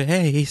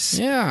space.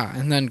 Yeah,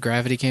 and then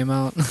gravity came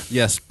out.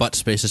 Yes, but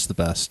space is the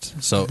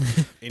best. So,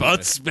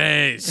 But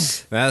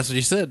space. that's what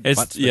you said. It's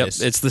butt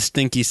space. It's the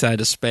stinky side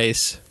of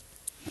space.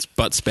 It's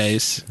butt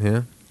space.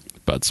 Yeah.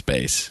 Butt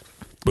space.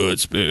 Butt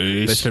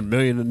space. They spent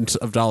millions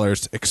of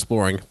dollars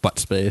exploring butt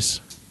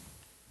space.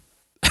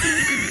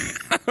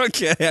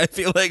 Okay, I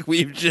feel like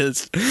we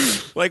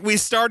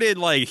started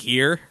like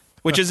here,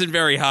 which isn't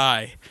very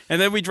high. And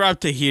then we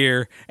dropped to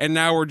here, and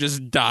now we're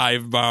just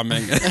dive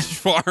bombing as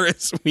far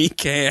as we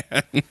can.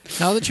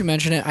 Now that you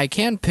mention it, I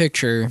can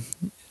picture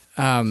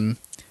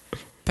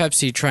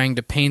Pepsi trying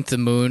to paint the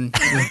moon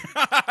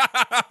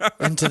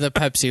into the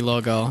Pepsi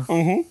logo.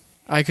 Mm-hmm.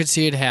 I could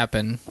see it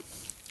happen.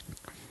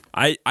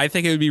 I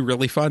think it would be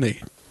really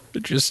funny.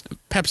 Just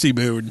Pepsi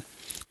Moon.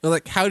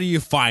 Like, how do you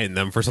find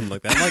them for something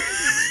like that? Like,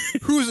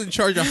 who's in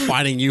charge of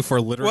finding you for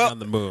littering on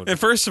the moon? And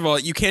first of all,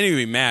 you can't even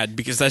be mad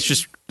because that's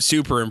just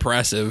super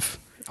impressive.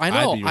 I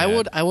know. I'd be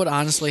mad. I would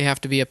honestly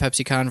have to be a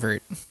Pepsi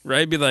convert.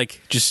 Right? Be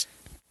like, just,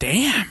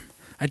 damn,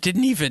 I'm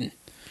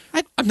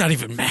not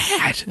even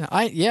mad.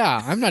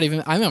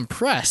 I'm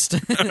impressed.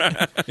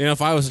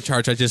 If I was in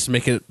charge, I'd just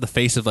make it the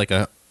face of like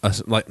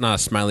like not a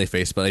smiley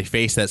face, but a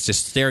face that's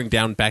just staring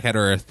down back at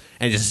Earth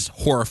and just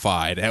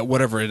horrified at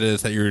whatever it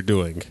is that you're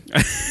doing.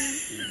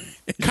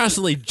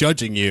 Constantly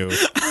judging you.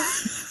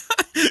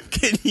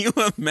 Can you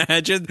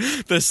imagine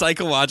the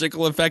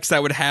psychological effects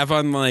that would have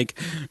on like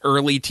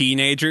early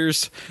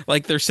teenagers?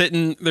 Like they're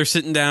sitting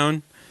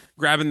down,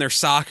 grabbing their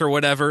sock or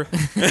whatever,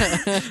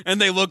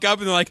 and they look up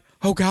and they're like,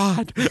 "Oh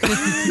God,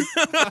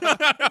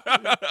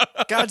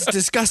 God's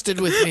disgusted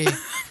with me."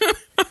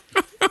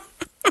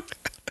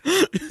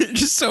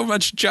 Just so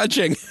much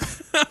judging."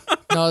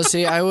 No,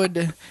 see, I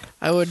would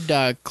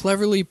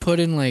cleverly put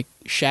in like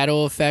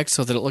shadow effects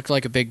so that it looked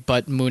like a big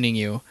butt mooning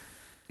you.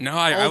 No,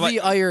 I like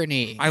the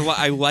irony.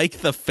 I like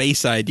the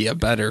face idea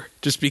better,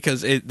 just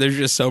because there's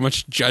just so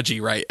much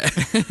judgy, right?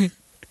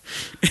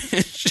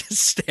 It's just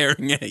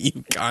staring at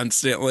you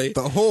constantly.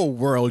 The whole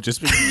world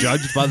just being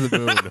judged by the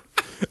moon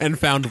and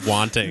found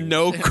wanting.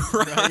 No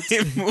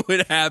crime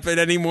would happen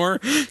anymore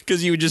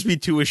because you would just be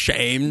too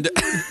ashamed.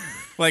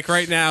 Like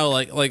right now,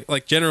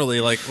 like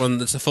generally, like when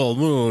it's a full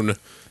moon,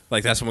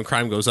 like that's when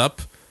crime goes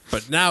up.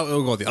 But now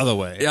it'll go the other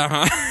way.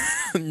 Yeah,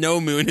 no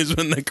moon is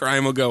when the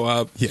crime will go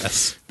up.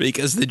 Yes,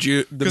 because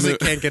because it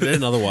can't get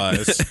in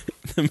otherwise.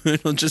 The moon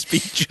will just be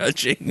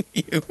judging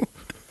you.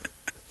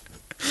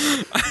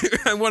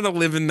 I want to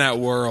live in that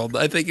world.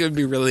 I think it would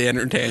be really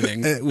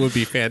entertaining. It would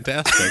be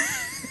fantastic.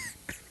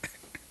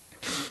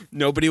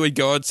 Nobody would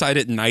go outside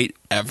at night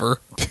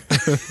ever.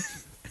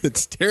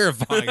 It's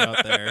terrifying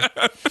out there.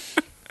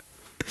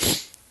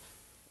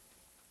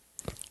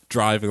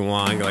 Driving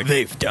along, like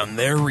they've done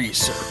their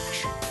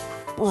research.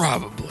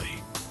 Probably.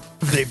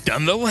 They've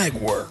done the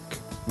legwork.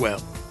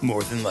 Well,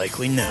 more than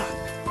likely not.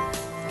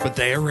 But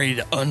they are ready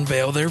to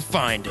unveil their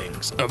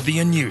findings of the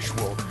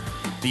unusual,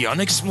 the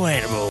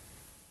unexplainable,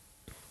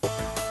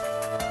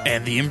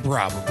 and the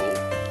improbable,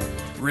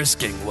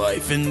 risking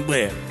life and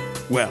limb.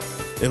 Well,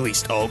 at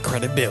least all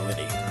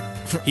credibility.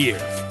 Here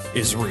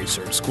is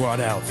Research Squad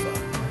Alpha.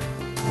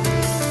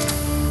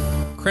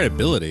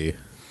 credibility.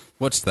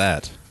 What's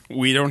that?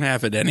 We don't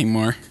have it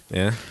anymore.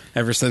 Yeah.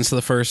 Ever since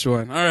the first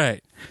one. All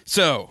right.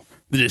 So,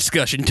 the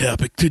discussion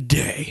topic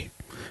today.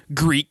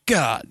 Greek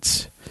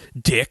gods.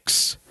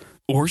 Dicks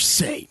or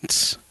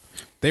saints?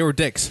 They were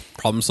dicks.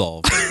 Problem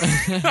solved.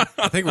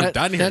 I think we're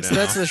done here now.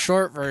 That's the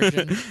short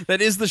version.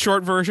 That is the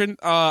short version.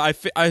 I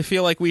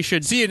feel like we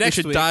should see you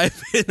next week.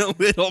 Dive in a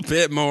little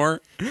bit more.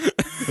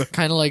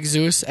 Kind of like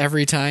Zeus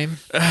every time.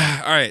 All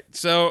right.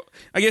 So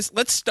I guess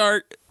let's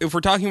start. If we're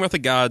talking about the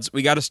gods,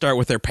 we got to start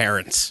with their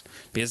parents,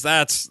 because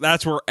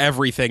that's where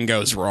everything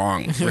goes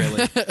wrong.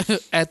 Really,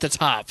 at the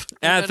top.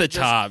 At the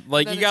top,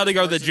 like you got to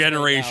go the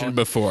generation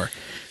before.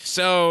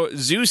 So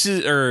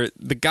Zeus's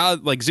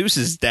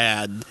Zeus's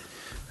dad,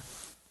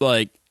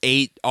 like,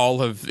 ate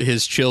all of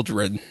his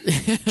children.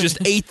 Just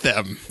ate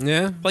them.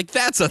 Yeah. Like,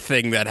 that's a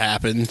thing that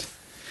happened.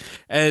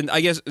 And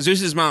I guess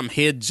Zeus's mom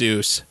hid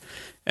Zeus.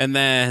 And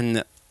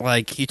then,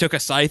 like, he took a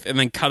scythe and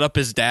then cut up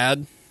his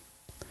dad.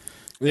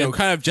 You know,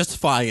 kind of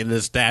justifying in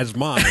his dad's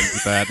mind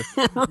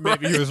that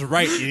maybe he was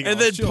right. And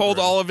then pulled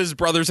all of his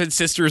brothers and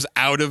sisters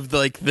out of,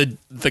 like,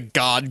 the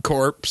god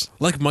corpse.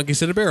 Like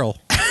monkeys in a barrel.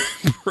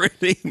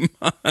 Pretty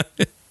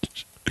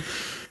much.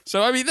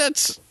 So, I mean,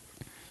 that's...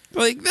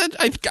 Like, that,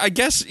 I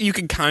guess you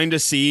can kind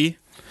of see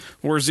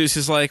where Zeus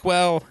is like,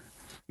 well,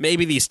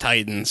 maybe these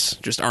Titans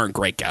just aren't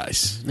great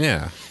guys.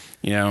 Yeah.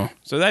 You know?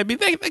 So that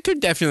could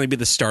definitely be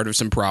the start of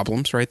some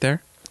problems right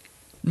there.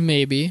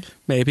 Maybe.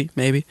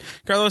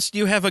 Carlos, do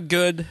you have a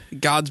good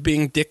gods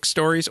being dick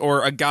stories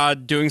or a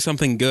god doing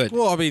something good?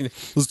 Well, I mean,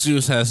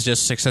 Zeus has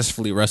just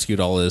successfully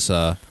rescued all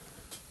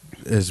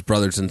his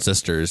brothers and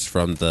sisters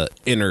from the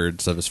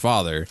innards of his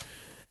father.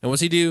 And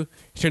what's he do?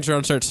 He turns around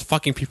and starts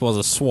fucking people as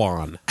a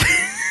swan.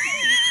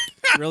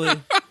 Really?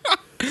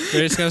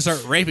 They're just going to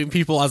start raping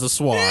people as a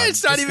swan.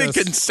 It's not even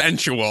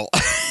consensual.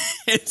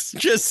 It's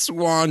just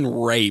swan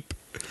rape.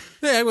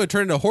 Yeah, I'm going to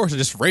turn into a horse and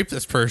just rape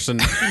this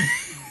person.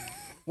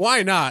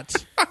 Why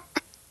not?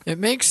 It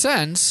makes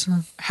sense.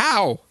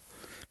 How?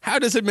 How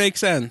does it make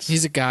sense?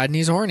 He's a god and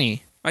he's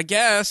horny. I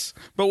guess.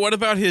 But what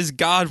about his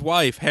god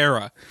wife,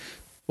 Hera?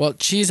 Well,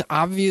 she's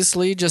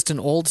obviously just an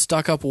old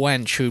stuck-up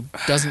wench who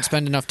doesn't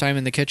spend enough time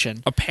in the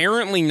kitchen.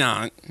 Apparently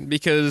not,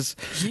 because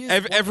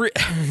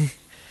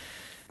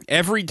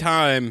every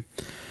time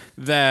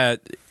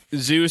that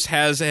Zeus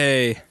has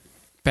a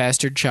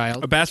bastard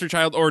child. A bastard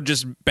child, or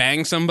just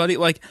bang somebody.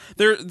 Like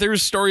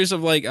there's stories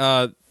of like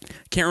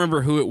can't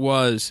remember who it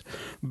was,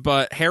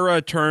 but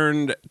Hera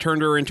turned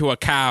her into a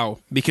cow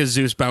because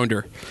Zeus boned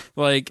her.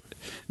 Like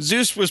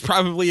Zeus was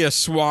probably a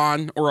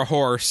swan or a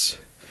horse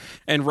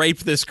and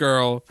raped this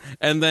girl,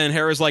 and then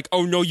Hera's like,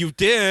 "Oh no, you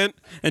didn't,"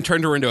 and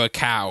turned her into a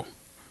cow.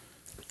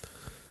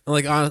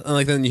 Like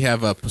then you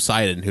have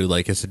Poseidon, who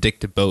like is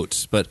addicted to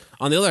boats, but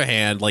on the other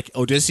hand, like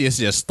Odysseus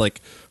just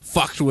like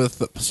fucked with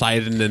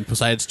Poseidon and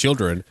Poseidon's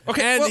children.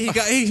 Okay, and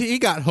well, he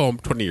got home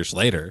 20 years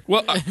later.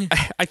 Well,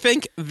 I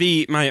think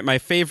my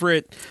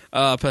favorite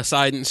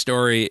Poseidon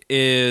story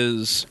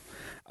is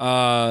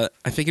I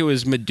think it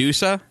was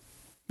Medusa.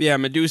 Yeah,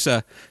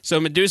 Medusa. So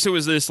Medusa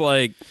was this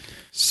like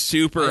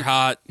super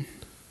hot.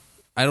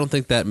 I don't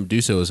think that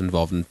Medusa was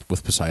involved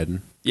with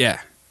Poseidon.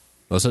 Yeah.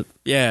 Was it?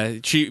 Yeah,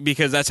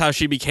 because that's how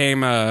she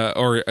became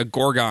a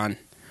Gorgon.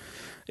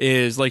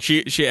 Is like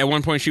she at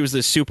one point she was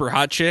this super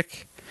hot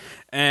chick,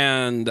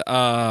 and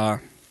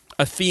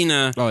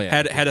Athena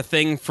had a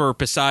thing for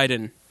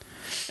Poseidon,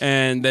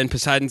 and then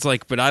Poseidon's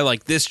like, but I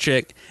like this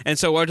chick, and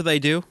so what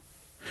do?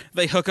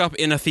 They hook up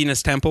in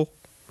Athena's temple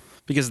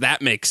because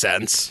that makes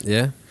sense.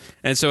 Yeah,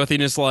 and so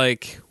Athena's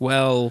like,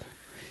 well,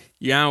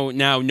 now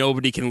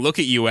nobody can look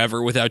at you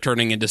ever without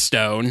turning into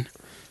stone.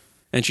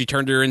 And she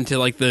turned her into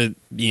like the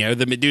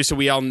Medusa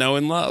we all know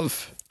and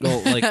love.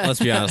 Well, like let's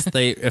be honest,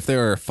 if they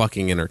were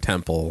fucking in her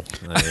temple,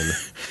 I mean,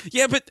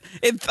 yeah, but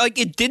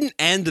it didn't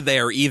end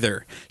there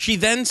either. She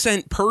then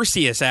sent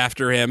Perseus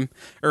after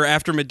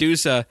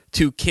Medusa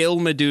to kill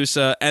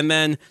Medusa, and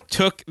then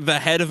took the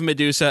head of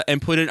Medusa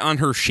and put it on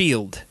her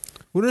shield.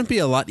 Wouldn't it be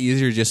a lot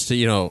easier just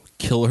to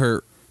kill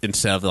her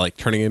instead of like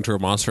turning into a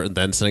monster and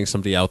then sending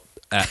somebody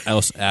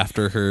else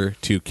after her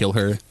to kill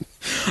her?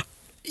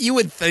 You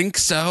would think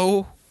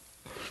so.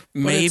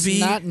 But maybe it's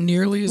not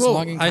nearly as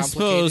long and complicated I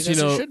suppose as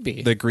it should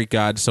be. The Greek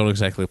gods don't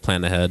exactly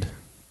plan ahead.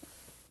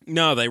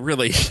 No, they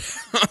really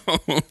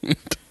don't.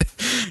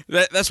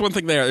 That's one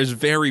thing there. There's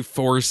very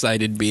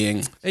foresighted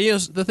being. And,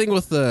 the thing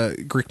with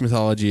the Greek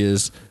mythology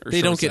is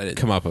they don't get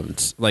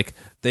comeuppance. Like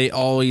they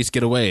always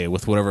get away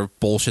with whatever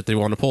bullshit they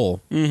want to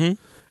pull. Mm-hmm.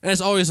 And it's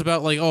always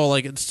about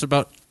it's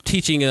about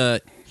teaching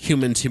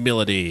humans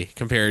humility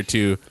compared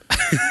to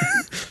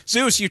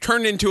Zeus, you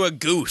turned into a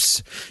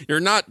goose. You're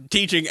not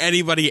teaching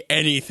anybody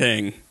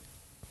anything.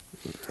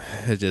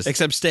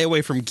 Except stay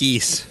away from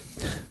geese.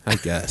 I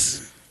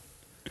guess.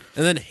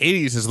 And then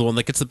Hades is the one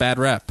that gets the bad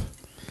rep.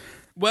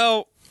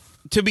 Well,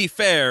 to be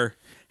fair,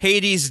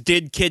 Hades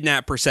did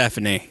kidnap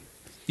Persephone.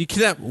 You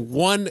kidnap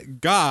one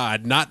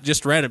god, not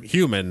just random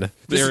human.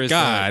 This is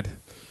God. That.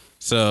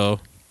 So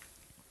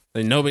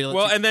nobody.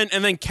 And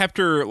then kept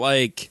her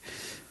like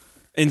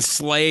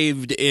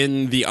enslaved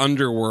in the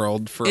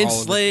underworld for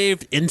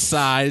enslaved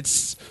inside.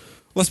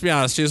 Let's be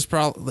honest.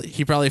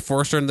 He probably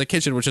forced her in the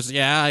kitchen, which is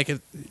I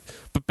could.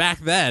 But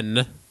back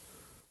then,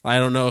 I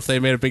don't know if they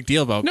made a big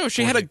deal about. No,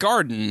 she had a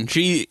garden.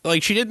 She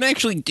didn't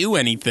actually do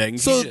anything.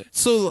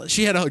 So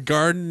she had a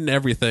garden and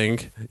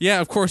everything.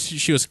 Yeah, of course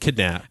she was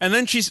kidnapped. And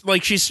then she's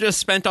just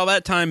spent all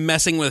that time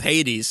messing with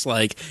Hades,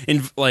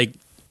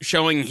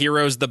 showing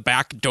heroes the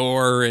back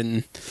door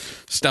and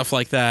stuff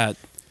like that.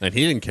 And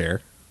he didn't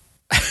care.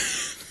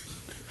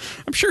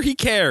 I'm sure he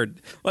cared.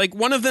 Like,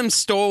 one of them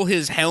stole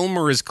his helm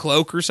or his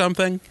cloak or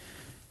something.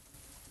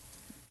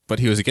 But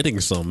he was getting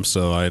some,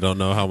 so I don't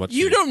know how much.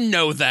 You don't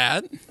know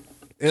that.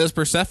 It was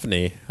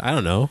Persephone. I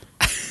don't know.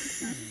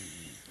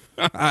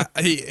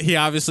 He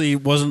obviously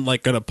wasn't,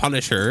 going to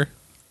punish her.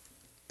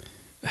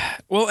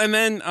 Well, and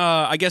then,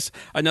 I guess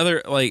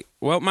another,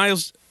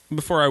 Miles...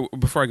 Before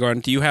I go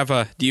on, do you have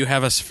a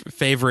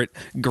favorite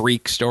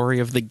Greek story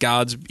of the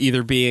gods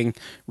either being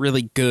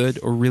really good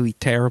or really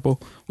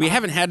terrible? We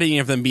haven't had any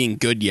of them being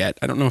good yet.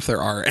 I don't know if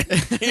there are any.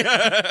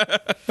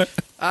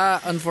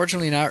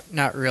 Unfortunately,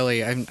 not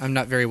really. I'm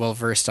not very well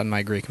versed on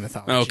my Greek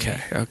mythology.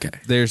 Okay.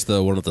 There's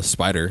the one with the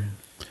spider.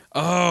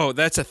 Oh,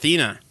 that's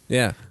Athena.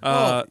 Yeah.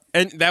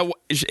 And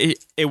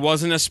it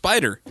wasn't a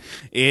spider.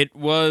 It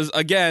was,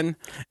 again,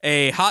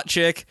 a hot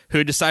chick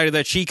who decided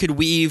that she could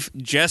weave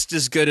just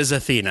as good as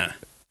Athena.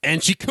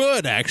 And she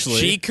could,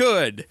 actually. She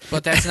could.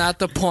 But that's not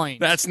the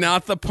point. That's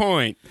not the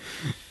point.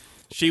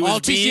 She was I'll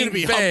teach you to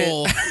be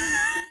humble.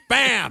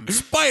 Bam!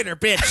 Spider,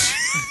 bitch!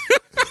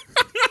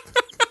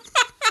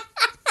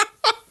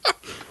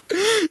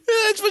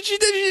 That's what she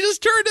did. She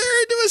just turned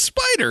her into a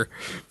spider.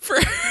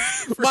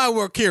 My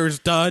work here is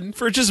done.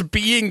 For just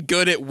being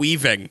good at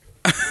weaving.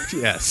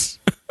 Yes.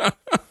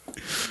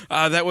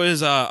 That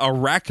was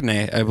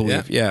Arachne, I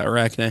believe. Yeah,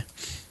 Arachne.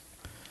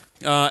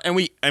 And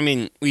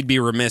we'd be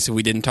remiss if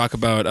we didn't talk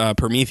about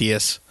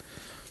Prometheus.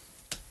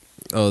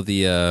 Oh,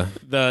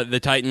 the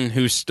Titan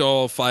who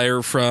stole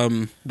fire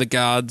from the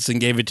gods and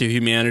gave it to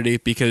humanity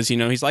because,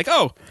 he's like,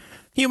 oh,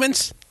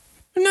 humans,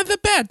 they're not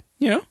that bad.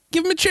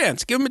 Give them a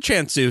chance. Give them a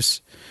chance,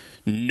 Zeus.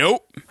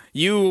 Nope.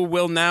 You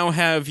will now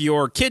have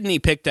your kidney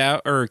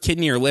or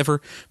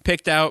liver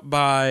picked out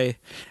by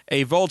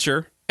a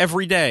vulture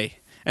every day.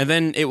 And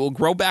then it will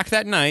grow back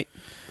that night.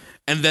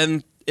 And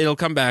then it'll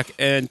come back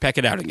and peck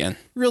it out again.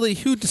 Really,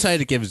 who decided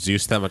to give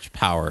Zeus that much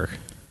power?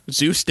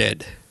 Zeus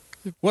did.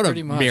 What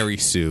Pretty a much. Mary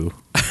Sue.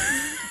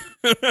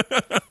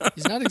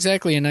 He's not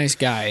exactly a nice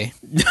guy.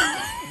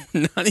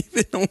 Not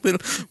even a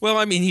little. Well,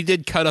 I mean, he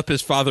did cut up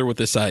his father with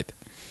a scythe.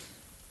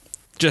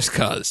 Just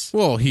cause.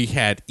 Well, he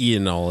had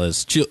eaten all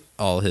his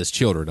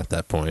children at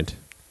that point.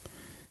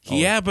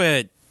 Yeah,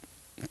 but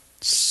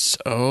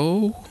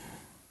so.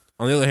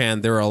 On the other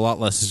hand, there were a lot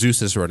less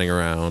Zeuses running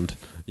around,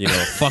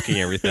 fucking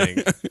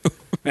everything.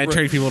 And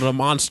turning people into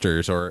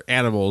monsters or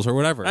animals or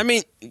whatever. I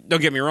mean,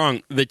 don't get me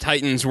wrong. The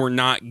Titans were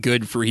not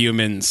good for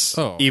humans,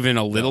 even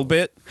a little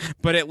bit.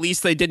 But at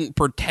least they didn't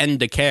pretend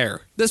to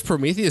care. This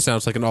Prometheus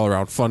sounds like an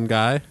all-around fun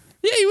guy.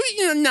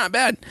 Yeah, not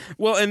bad.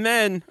 Well, and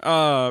then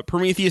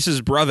Prometheus's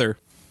brother,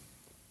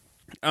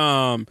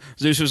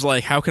 Zeus was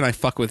like, "How can I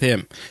fuck with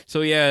him?"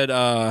 So he had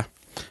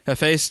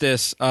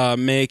Hephaestus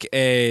make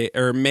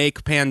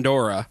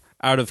Pandora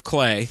out of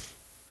clay.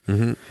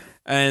 Mm-hmm.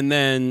 And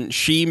then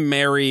she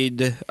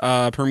married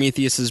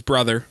Prometheus's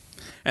brother.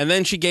 And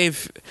then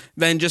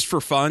just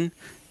for fun,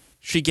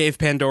 she gave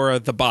Pandora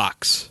the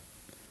box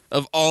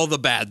of all the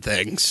bad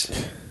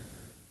things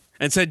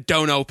and said,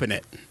 "Don't open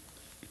it."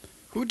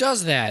 Who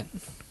does that?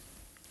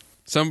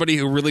 Somebody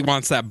who really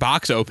wants that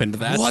box opened.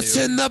 What's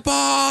in the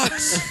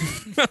box?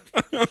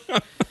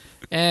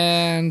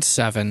 And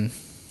 7.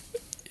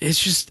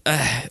 It's just,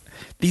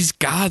 these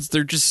gods,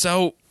 they're just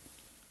so...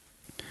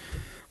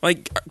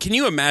 Like, can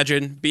you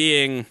imagine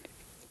being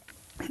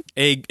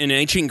an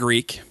ancient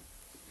Greek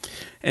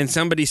and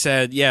somebody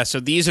said, yeah, so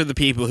these are the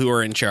people who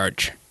are in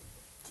charge?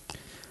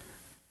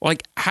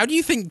 Like, how do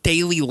you think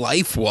daily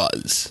life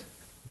was?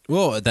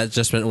 Well, that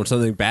just meant when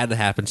something bad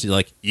happens, you're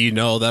like,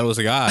 that was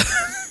a god.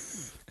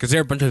 Because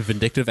they're a bunch of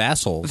vindictive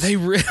assholes. They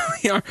really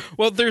are.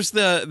 Well, there's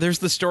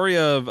the story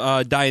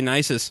of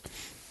Dionysus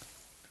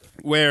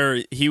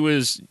where he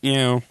was,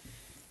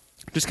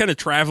 just kind of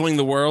traveling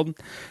the world,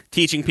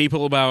 teaching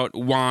people about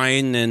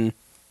wine and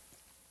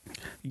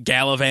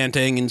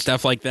gallivanting and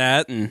stuff like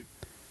that. And,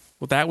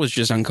 well, that was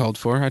just uncalled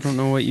for. I don't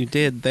know what you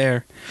did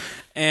there.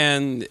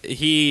 And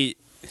he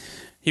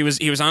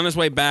was on his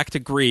way back to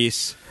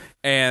Greece,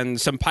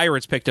 and some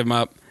pirates picked him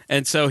up.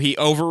 And so he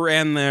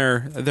overran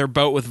their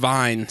boat with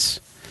vines.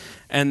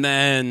 And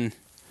then,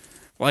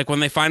 like,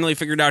 when they finally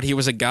figured out he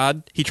was a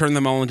god, he turned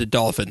them all into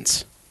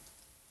dolphins.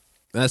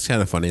 That's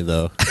kind of funny,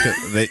 though.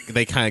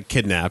 they kind of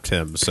kidnapped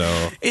him,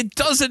 so... It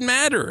doesn't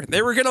matter.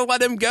 They were going to let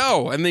him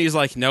go. And then he's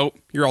like, nope,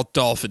 you're all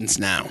dolphins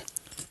now.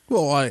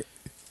 Well,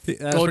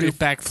 Go do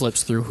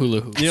backflips through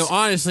hula hoops.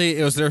 Honestly,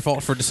 it was their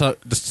fault for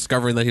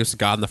discovering that he was a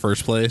god in the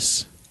first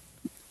place.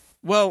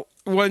 Well,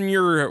 when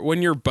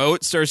your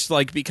boat starts,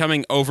 like,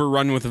 becoming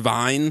overrun with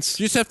vines...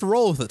 You just have to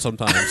roll with it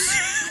sometimes.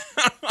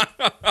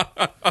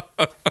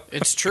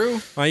 It's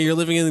true. You're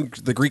living in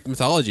the Greek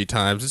mythology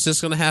times. It's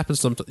just going to happen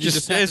sometimes.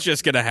 It's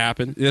just going to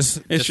happen. It's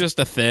just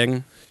a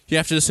thing. You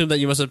have to assume that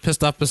you must have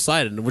pissed off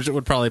Poseidon, which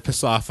would probably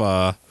piss off...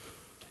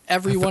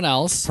 Everyone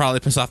else. Probably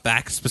piss off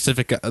that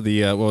specific...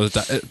 it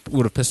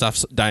would have pissed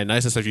off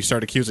Dionysus if you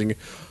start accusing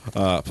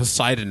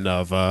Poseidon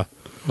of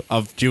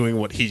doing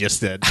what he just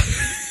did.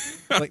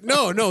 Like,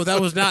 no, that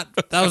was not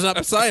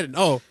Poseidon.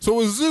 Oh, so it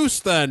was Zeus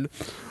then.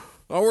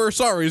 Oh, we're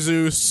sorry,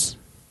 Zeus.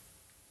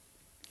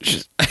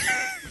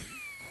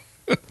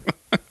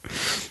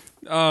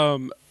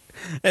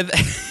 And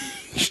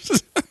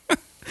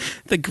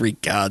the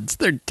Greek gods,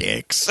 they're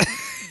dicks.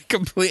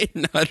 Complete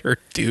and utter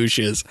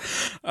douches.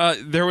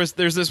 There's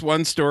this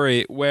one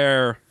story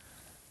where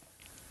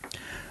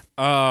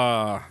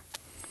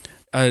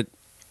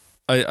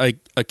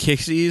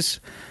Achilles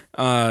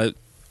and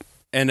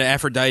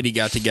Aphrodite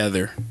got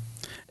together,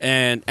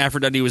 and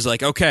Aphrodite was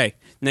like, okay,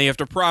 now you have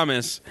to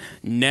promise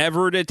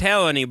never to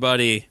tell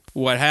anybody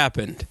what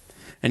happened.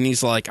 And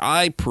he's like,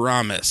 I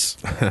promise.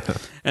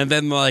 And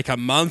then, like, a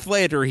month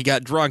later, he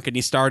got drunk and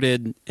he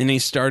started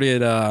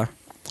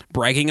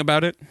bragging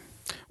about it.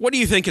 What do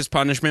you think his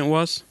punishment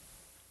was?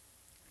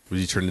 Was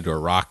he turned into a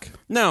rock?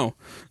 No.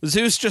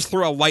 Zeus just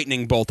threw a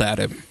lightning bolt at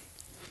him.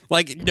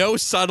 Like, no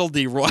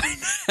subtlety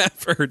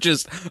whatsoever.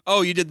 Just,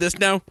 oh, you did this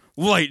now?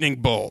 Lightning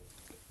bolt.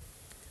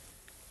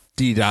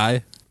 Did he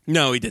die?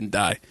 No, he didn't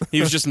die.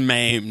 He was just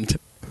maimed.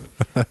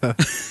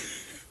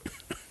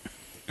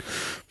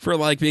 For,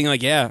 like, being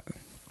like, yeah,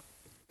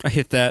 I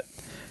hit that.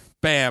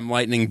 Bam,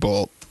 lightning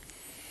bolt.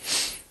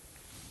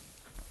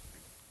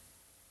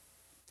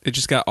 It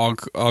just got all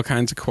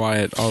kinds of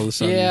quiet all of a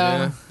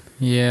sudden.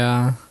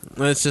 Yeah.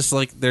 It's just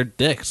like they're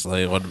dicks.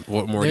 Like,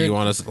 what more do you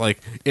want us? Like,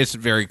 it's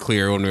very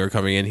clear when we were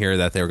coming in here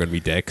that they were going to be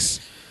dicks.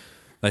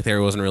 Like,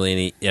 there wasn't really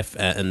any if,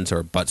 ands,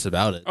 or buts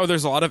about it. Oh,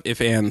 there's a lot of if,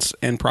 ands,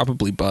 and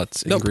probably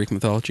buts in Greek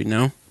mythology.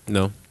 No,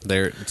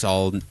 it's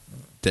all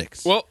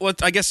dicks. Well,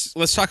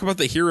 let's talk about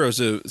the heroes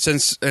of,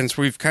 since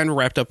we've kind of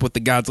wrapped up with the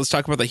gods. Let's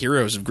talk about the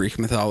heroes of Greek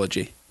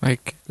mythology.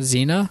 Like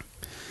Xena?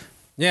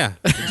 Yeah,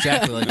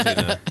 exactly like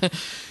Xena.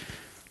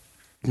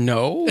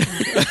 No.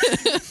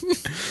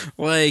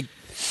 like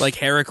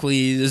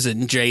Heracles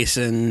and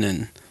Jason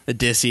and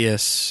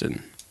Odysseus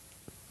and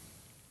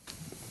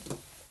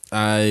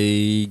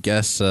I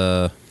guess.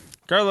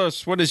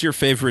 Carlos, what is your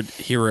favorite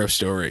hero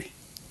story?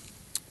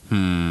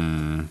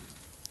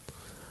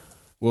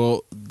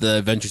 Well, the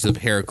Adventures of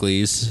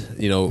Heracles,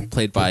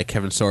 played by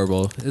Kevin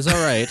Sorbo, is all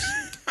right.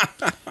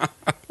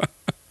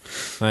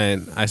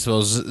 I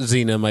suppose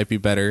Xena might be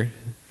better.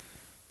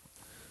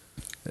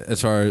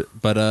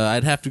 But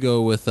I'd have to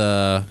go with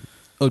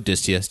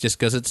Odysseus, just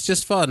because it's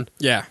just fun.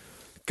 Yeah.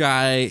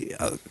 Guy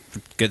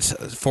gets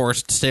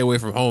forced to stay away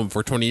from home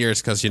for 20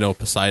 years because,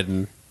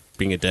 Poseidon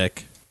being a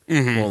dick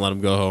won't let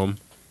him go home.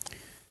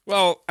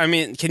 Well, I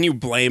mean, can you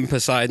blame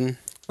Poseidon?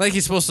 Like,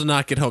 he's supposed to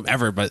not get home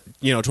ever, but,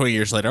 20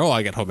 years later,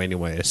 I get home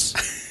anyways.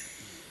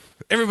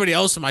 Everybody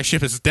else in my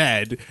ship is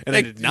dead, and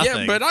I did nothing.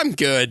 Yeah, but I'm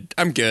good.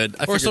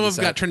 Or some of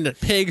them got turned into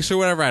pigs or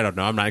whatever. I don't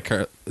know. I'm not.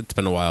 It's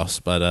been a while,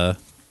 but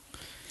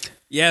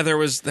yeah, there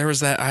was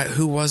that.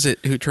 Who was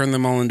it who turned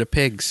them all into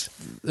pigs?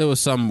 It was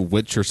some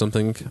witch or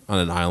something on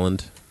an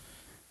island.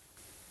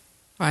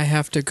 I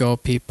have to go,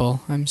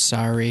 people. I'm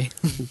sorry.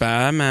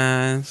 Bye,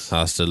 Maz.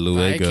 Hasta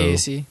luego. Bye,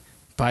 Casey.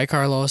 Bye,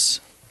 Carlos.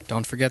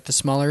 Don't forget the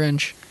smaller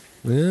inch.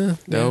 Yeah.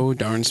 No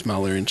darn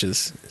smaller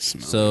inches.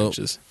 Smaller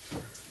inches.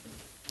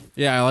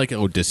 Yeah, I like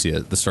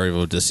Odysseus. The story of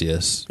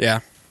Odysseus.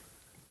 Yeah,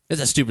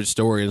 it's a stupid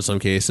story in some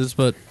cases,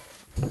 but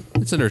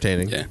it's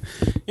entertaining.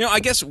 Yeah, I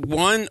guess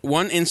one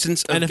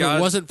instance of and if it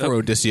wasn't for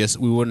Odysseus,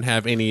 we wouldn't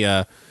have any.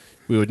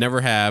 We would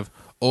never have.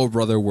 Oh,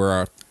 brother, where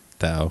art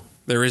thou?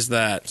 There is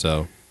that.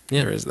 So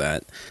yeah, there is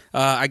that.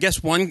 I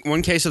guess one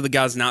case of the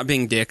gods not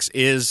being dicks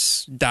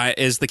is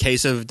the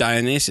case of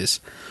Dionysus,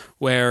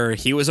 where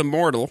he was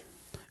immortal,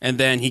 and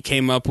then he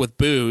came up with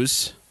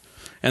booze,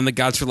 and the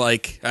gods were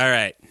like, "All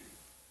right,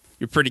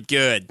 you're pretty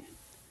good.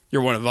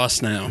 You're one of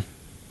us now."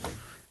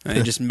 And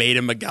they just made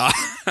him a god.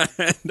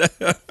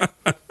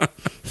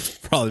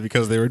 Probably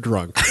because they were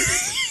drunk.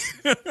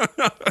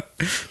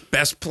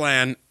 Best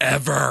plan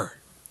ever.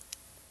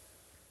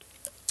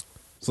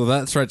 So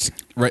that's right.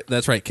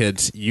 That's right,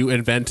 kids. You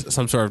invent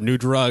some sort of new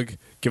drug,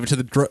 give it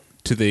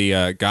to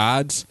the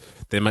gods.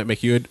 They might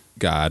make you a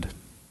god.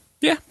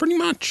 Yeah, pretty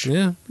much.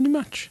 Yeah, pretty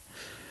much.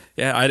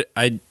 Yeah,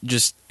 I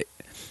just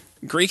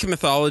Greek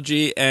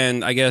mythology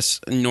and I guess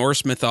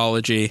Norse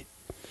mythology.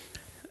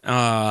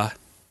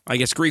 I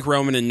guess Greek,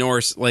 Roman, and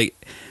Norse. Like,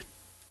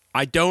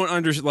 I don't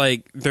understand.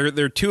 Like,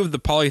 they're two of the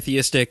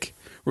polytheistic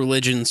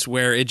religions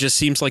where it just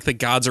seems like the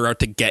gods are out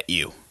to get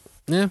you.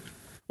 Yeah.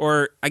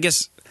 Or I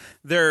guess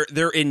they're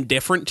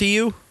indifferent to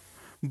you,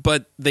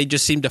 but they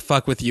just seem to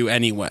fuck with you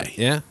anyway.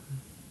 Yeah.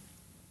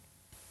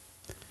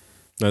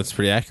 That's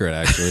pretty accurate,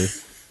 actually.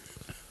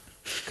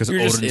 Because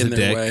Odin's just in a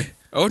their dick. way.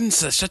 Odin's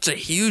such a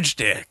huge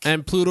dick.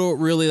 And Pluto,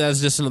 really,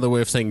 that's just another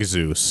way of saying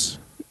Zeus.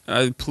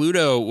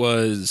 Pluto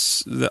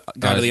was the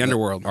god of the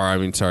underworld.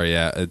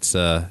 It's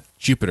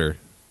Jupiter.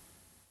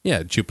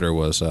 Yeah, Jupiter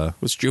was...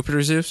 was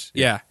Jupiter Zeus?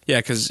 Yeah,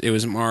 because it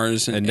was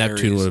Mars and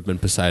Neptune would have been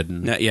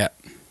Poseidon. Yeah,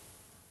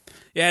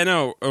 I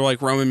know, or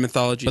like Roman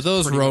mythology. But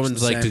those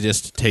Romans like to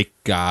just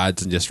take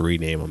gods and just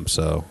rename them,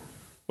 so...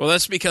 Well,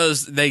 that's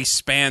because they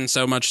span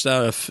so much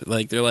stuff.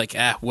 Like, they're like,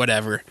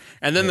 whatever.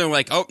 And then they're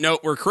like, oh, no,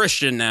 we're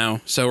Christian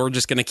now, so we're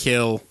just going to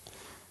kill...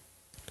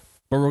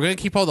 But we're going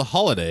to keep all the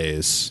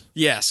holidays.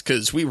 Yes,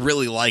 because we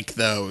really like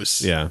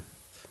those. Yeah.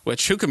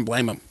 Which, who can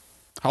blame them?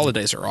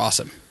 Holidays are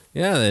awesome.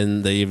 Yeah,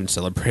 and they even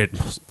celebrate,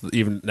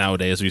 even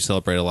nowadays, we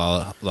celebrate a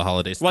lot of the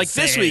holidays. Like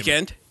this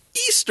weekend,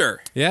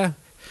 Easter. Yeah.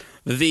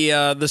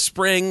 The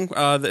spring,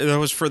 that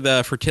was for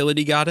the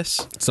fertility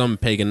goddess. Some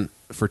pagan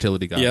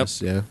fertility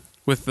goddess, yeah.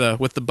 With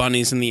the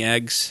bunnies and the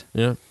eggs.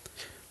 Yeah.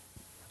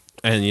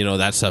 And,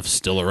 that stuff's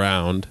still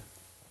around.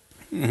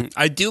 Mm-hmm.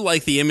 I do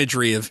like the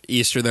imagery of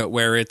Easter, though,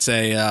 where it's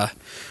a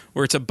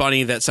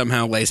bunny that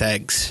somehow lays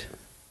eggs.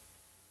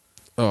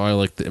 Oh, I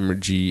like the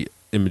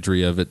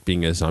imagery of it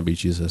being a zombie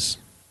Jesus.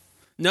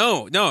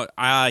 No,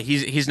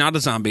 he's not a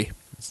zombie.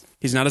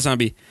 He's not a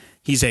zombie.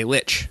 He's a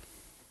lich.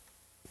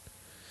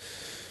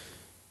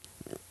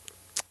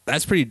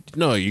 That's pretty.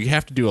 No, you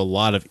have to do a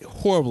lot of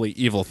horribly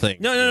evil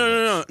things.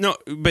 No.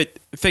 But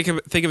think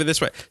of it this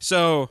way.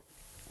 So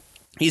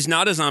he's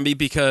not a zombie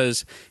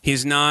because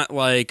he's not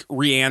like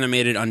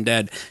reanimated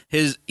undead.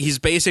 He's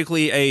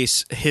basically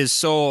his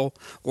soul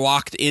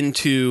locked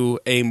into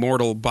a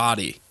mortal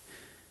body.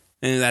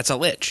 And that's a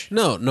lich.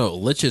 No,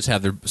 liches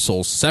have their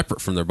souls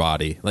separate from their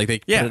body.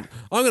 Like I'm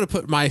going to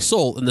put my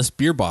soul in this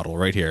beer bottle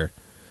right here.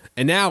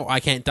 And now I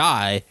can't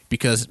die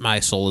because my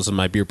soul is in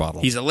my beer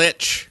bottle. He's a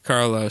lich,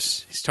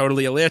 Carlos. He's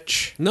totally a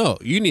lich. No,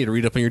 you need to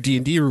read up on your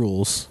D&D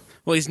rules.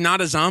 Well, he's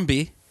not a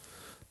zombie.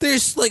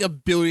 There's like a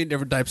billion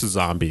different types of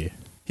zombie.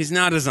 He's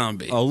not a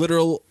zombie. A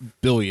literal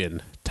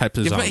billion types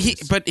of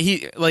zombies. But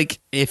he like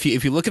if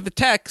you look at the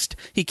text,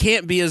 he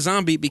can't be a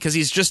zombie because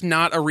he's just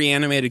not a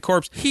reanimated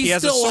corpse. He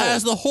still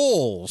has the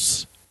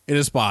holes in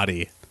his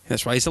body.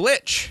 That's why he's a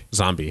lich.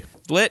 Zombie.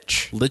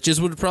 Lich.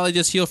 Liches would probably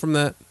just heal from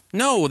that.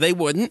 No, they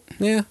wouldn't.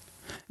 Yeah.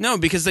 No,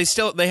 because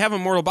they have a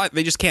mortal body.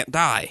 They just can't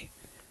die.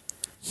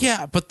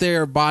 Yeah, but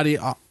their body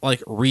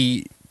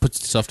puts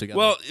itself together.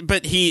 Well,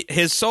 but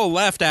his soul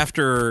left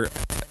after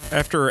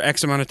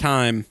X amount of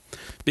time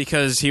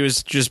because he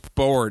was just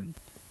bored.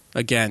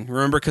 again.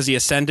 Remember, because he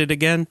ascended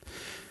again?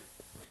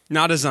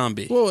 Not a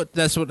zombie. Well,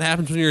 that's what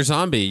happens when you're a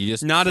zombie. You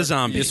just Not a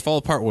zombie. You just fall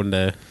apart one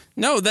day.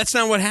 No, that's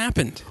not what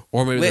happened.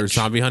 Or maybe they're Lich.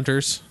 zombie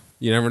hunters.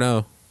 You never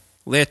know.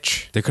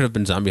 Lich. They could have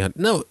been zombie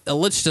hunters. No, a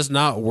lich does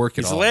not work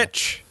at He's all.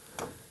 Lich.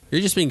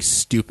 You're just being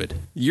stupid.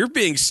 You're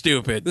being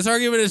stupid. This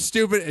argument is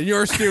stupid, and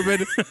you're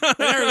stupid, and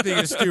everything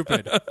is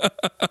stupid.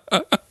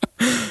 I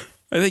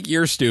think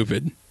you're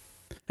stupid.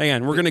 Hang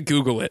on, we're going to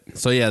Google it.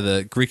 So yeah,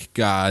 the Greek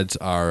gods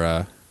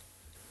are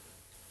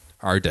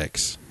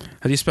dicks.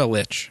 How do you spell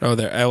Lich? Oh,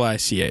 they're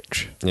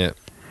Lich. Yeah.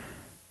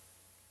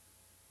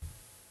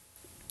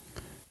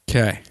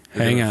 Okay,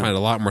 You're hang gonna on. find a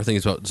lot more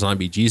things about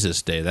Zombie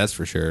Jesus Day, that's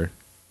for sure.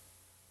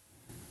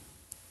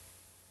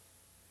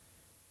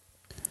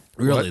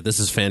 Really, What? this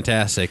is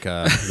fantastic.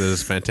 This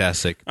is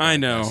fantastic. I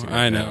know.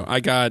 I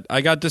got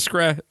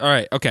discre. All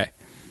right, okay.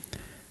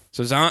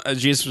 So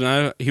Jesus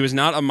was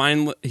not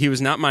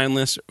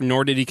mindless,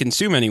 nor did he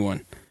consume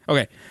anyone.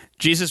 Okay,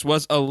 Jesus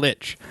was a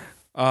lich.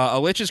 A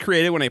lich is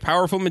created when a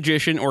powerful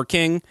magician or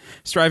king,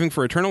 striving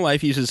for eternal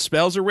life, uses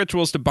spells or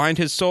rituals to bind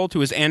his soul to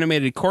his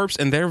animated corpse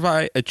and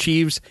thereby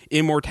achieves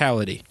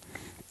immortality.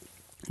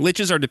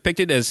 Liches are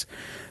depicted as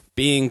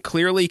being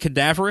clearly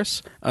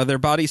cadaverous, their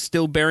bodies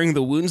still bearing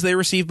the wounds they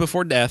received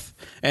before death,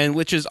 and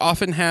liches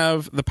often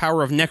have the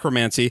power of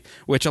necromancy,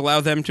 which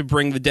allow them to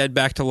bring the dead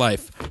back to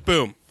life.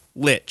 Boom.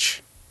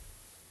 Lich.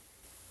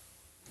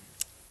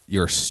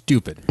 You're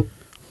stupid.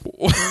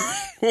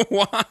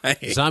 Why?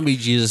 Zombie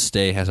Jesus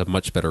Day has a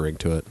much better ring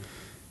to it.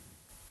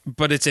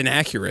 But it's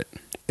inaccurate.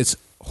 It's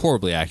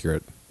horribly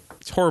accurate.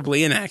 It's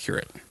horribly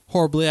inaccurate.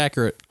 Horribly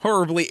accurate.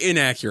 Horribly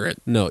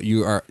inaccurate. No,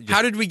 you are.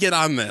 How did we get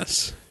on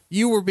this?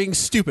 You were being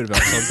stupid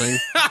about something,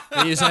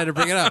 and you decided to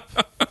bring it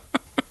up.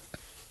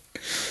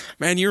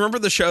 Man, you remember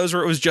the shows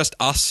where it was just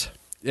us?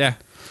 Yeah.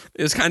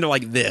 It was kind of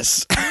like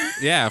this.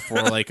 Yeah,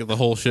 for like the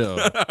whole show.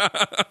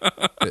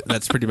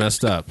 That's pretty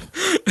messed up.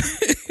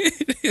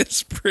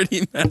 It's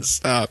pretty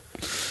messed up.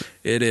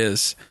 It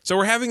is. So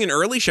we're having an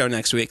early show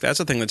next week. That's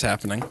the thing that's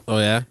happening. Oh,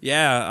 yeah?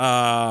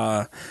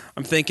 Yeah.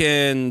 I'm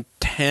thinking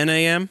 10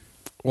 a.m.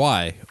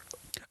 Why?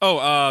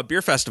 Oh,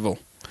 beer festival.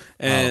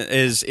 And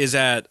is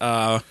at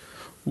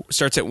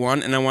starts at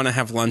 1, and I want to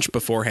have lunch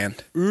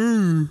beforehand.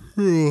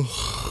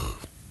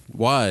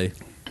 Why?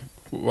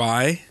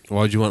 Why?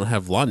 Why would you want to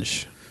have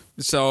lunch?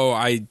 So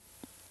I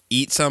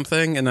eat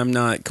something and I'm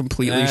not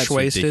completely That's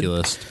wasted.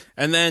 ridiculous.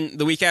 And then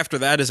the week after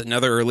that is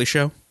another early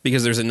show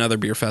because there's another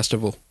beer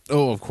festival.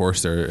 Oh, of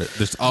course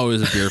there's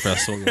always a beer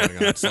festival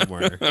going on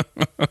somewhere.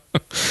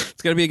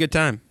 It's going to be a good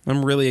time.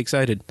 I'm really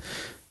excited.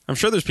 I'm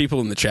sure there's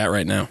people in the chat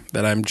right now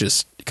that I'm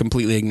just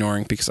completely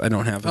ignoring because I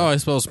don't have. Oh, I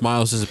suppose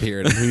Miles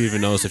disappeared. And who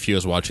even knows if he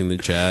was watching the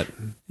chat?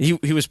 He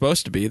was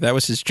supposed to be. That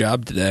was his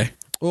job today.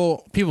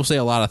 Well, people say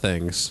a lot of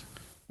things.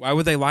 Why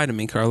would they lie to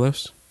me,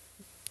 Carlos?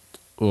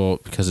 Well,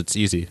 because it's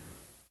easy.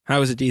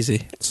 How is it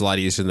easy? It's a lot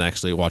easier than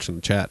actually watching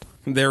the chat.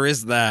 There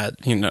is that,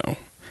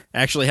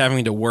 actually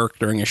having to work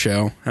during a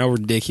show. How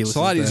ridiculous It's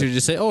a lot is that? easier to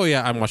just say, oh,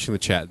 yeah, I'm watching the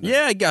chat.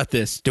 Yeah, I got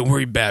this. Don't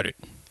worry about it.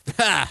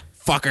 Ha!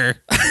 Fucker.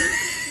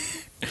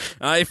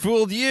 I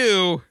fooled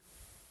you.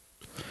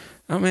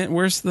 Oh, man,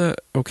 where's the...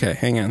 Okay,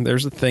 hang on.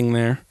 There's a thing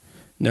there.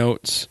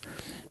 Notes.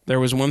 There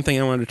was one thing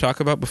I wanted to talk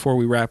about before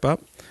we wrap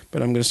up,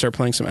 but I'm going to start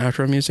playing some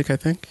outro music, I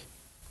think.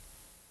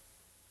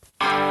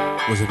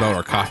 Was it about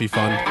our coffee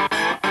fund?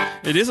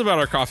 It is about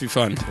our coffee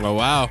fund. Oh,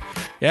 wow.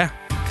 Yeah.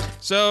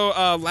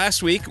 So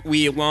last week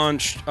we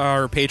launched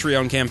our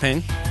Patreon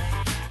campaign,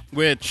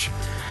 which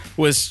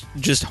was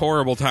just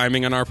horrible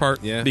timing on our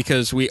part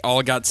because we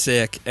all got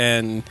sick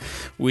and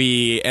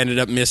we ended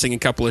up missing a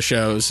couple of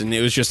shows and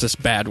it was just this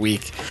bad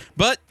week.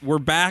 But we're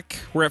back.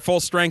 We're at full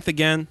strength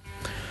again.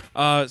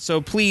 So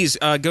please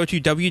go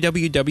to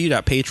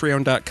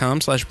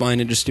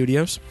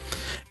www.patreon.com/blindninjastudios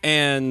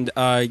and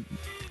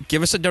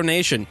give us a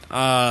donation.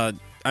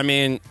 I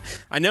mean,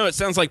 I know it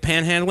sounds like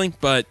panhandling,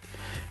 but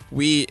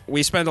we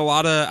spend a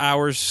lot of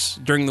hours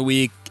during the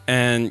week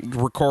and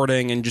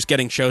recording and just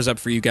getting shows up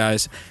for you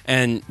guys,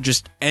 and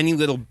just any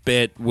little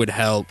bit would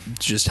help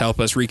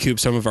us recoup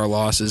some of our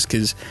losses,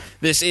 because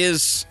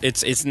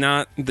it's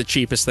not the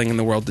cheapest thing in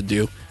the world to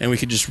do, and we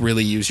could just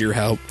really use your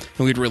help,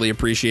 and we'd really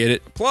appreciate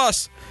it.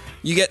 Plus,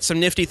 you get some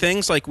nifty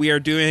things, like we are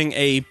doing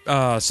a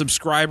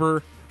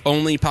subscriber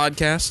only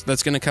podcast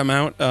that's going to come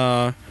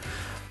out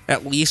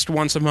at least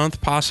once a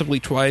month, possibly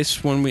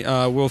twice. When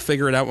we'll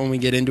figure it out when we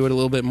get into it a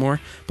little bit more.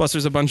 Plus,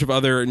 there's a bunch of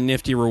other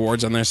nifty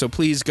rewards on there. So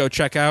please go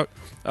check out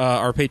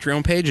our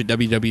Patreon page at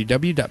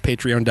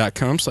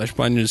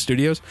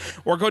www.patreon.com/blindninjastudios,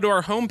 or go to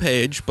our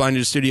homepage,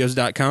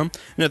 blindninjastudios.com,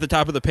 and at the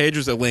top of the page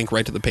there's a link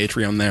right to the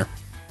Patreon there.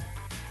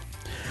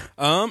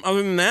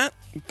 Other than that,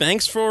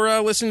 thanks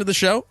for listening to the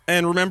show.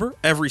 And remember,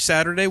 every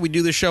Saturday we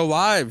do the show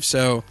live,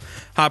 so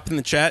hop in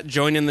the chat,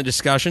 join in the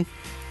discussion.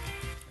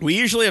 We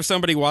usually have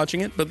somebody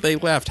watching it, but they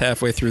left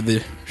halfway through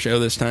the show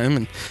this time,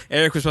 and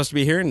Eric was supposed to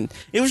be here, and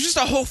it was just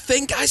a whole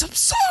thing, guys. I'm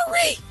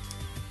sorry.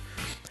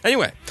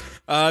 Anyway,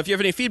 If you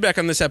have any feedback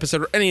on this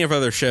episode or any of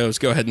other shows,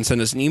 go ahead and send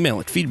us an email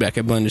at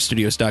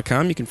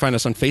feedback@blindnewstudios.com. You can find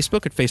us on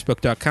Facebook at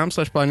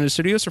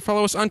facebook.com/blindnewstudios or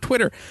follow us on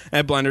Twitter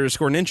at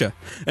blind_ninja.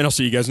 And I'll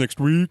see you guys next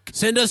week.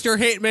 Send us your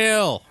hate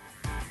mail.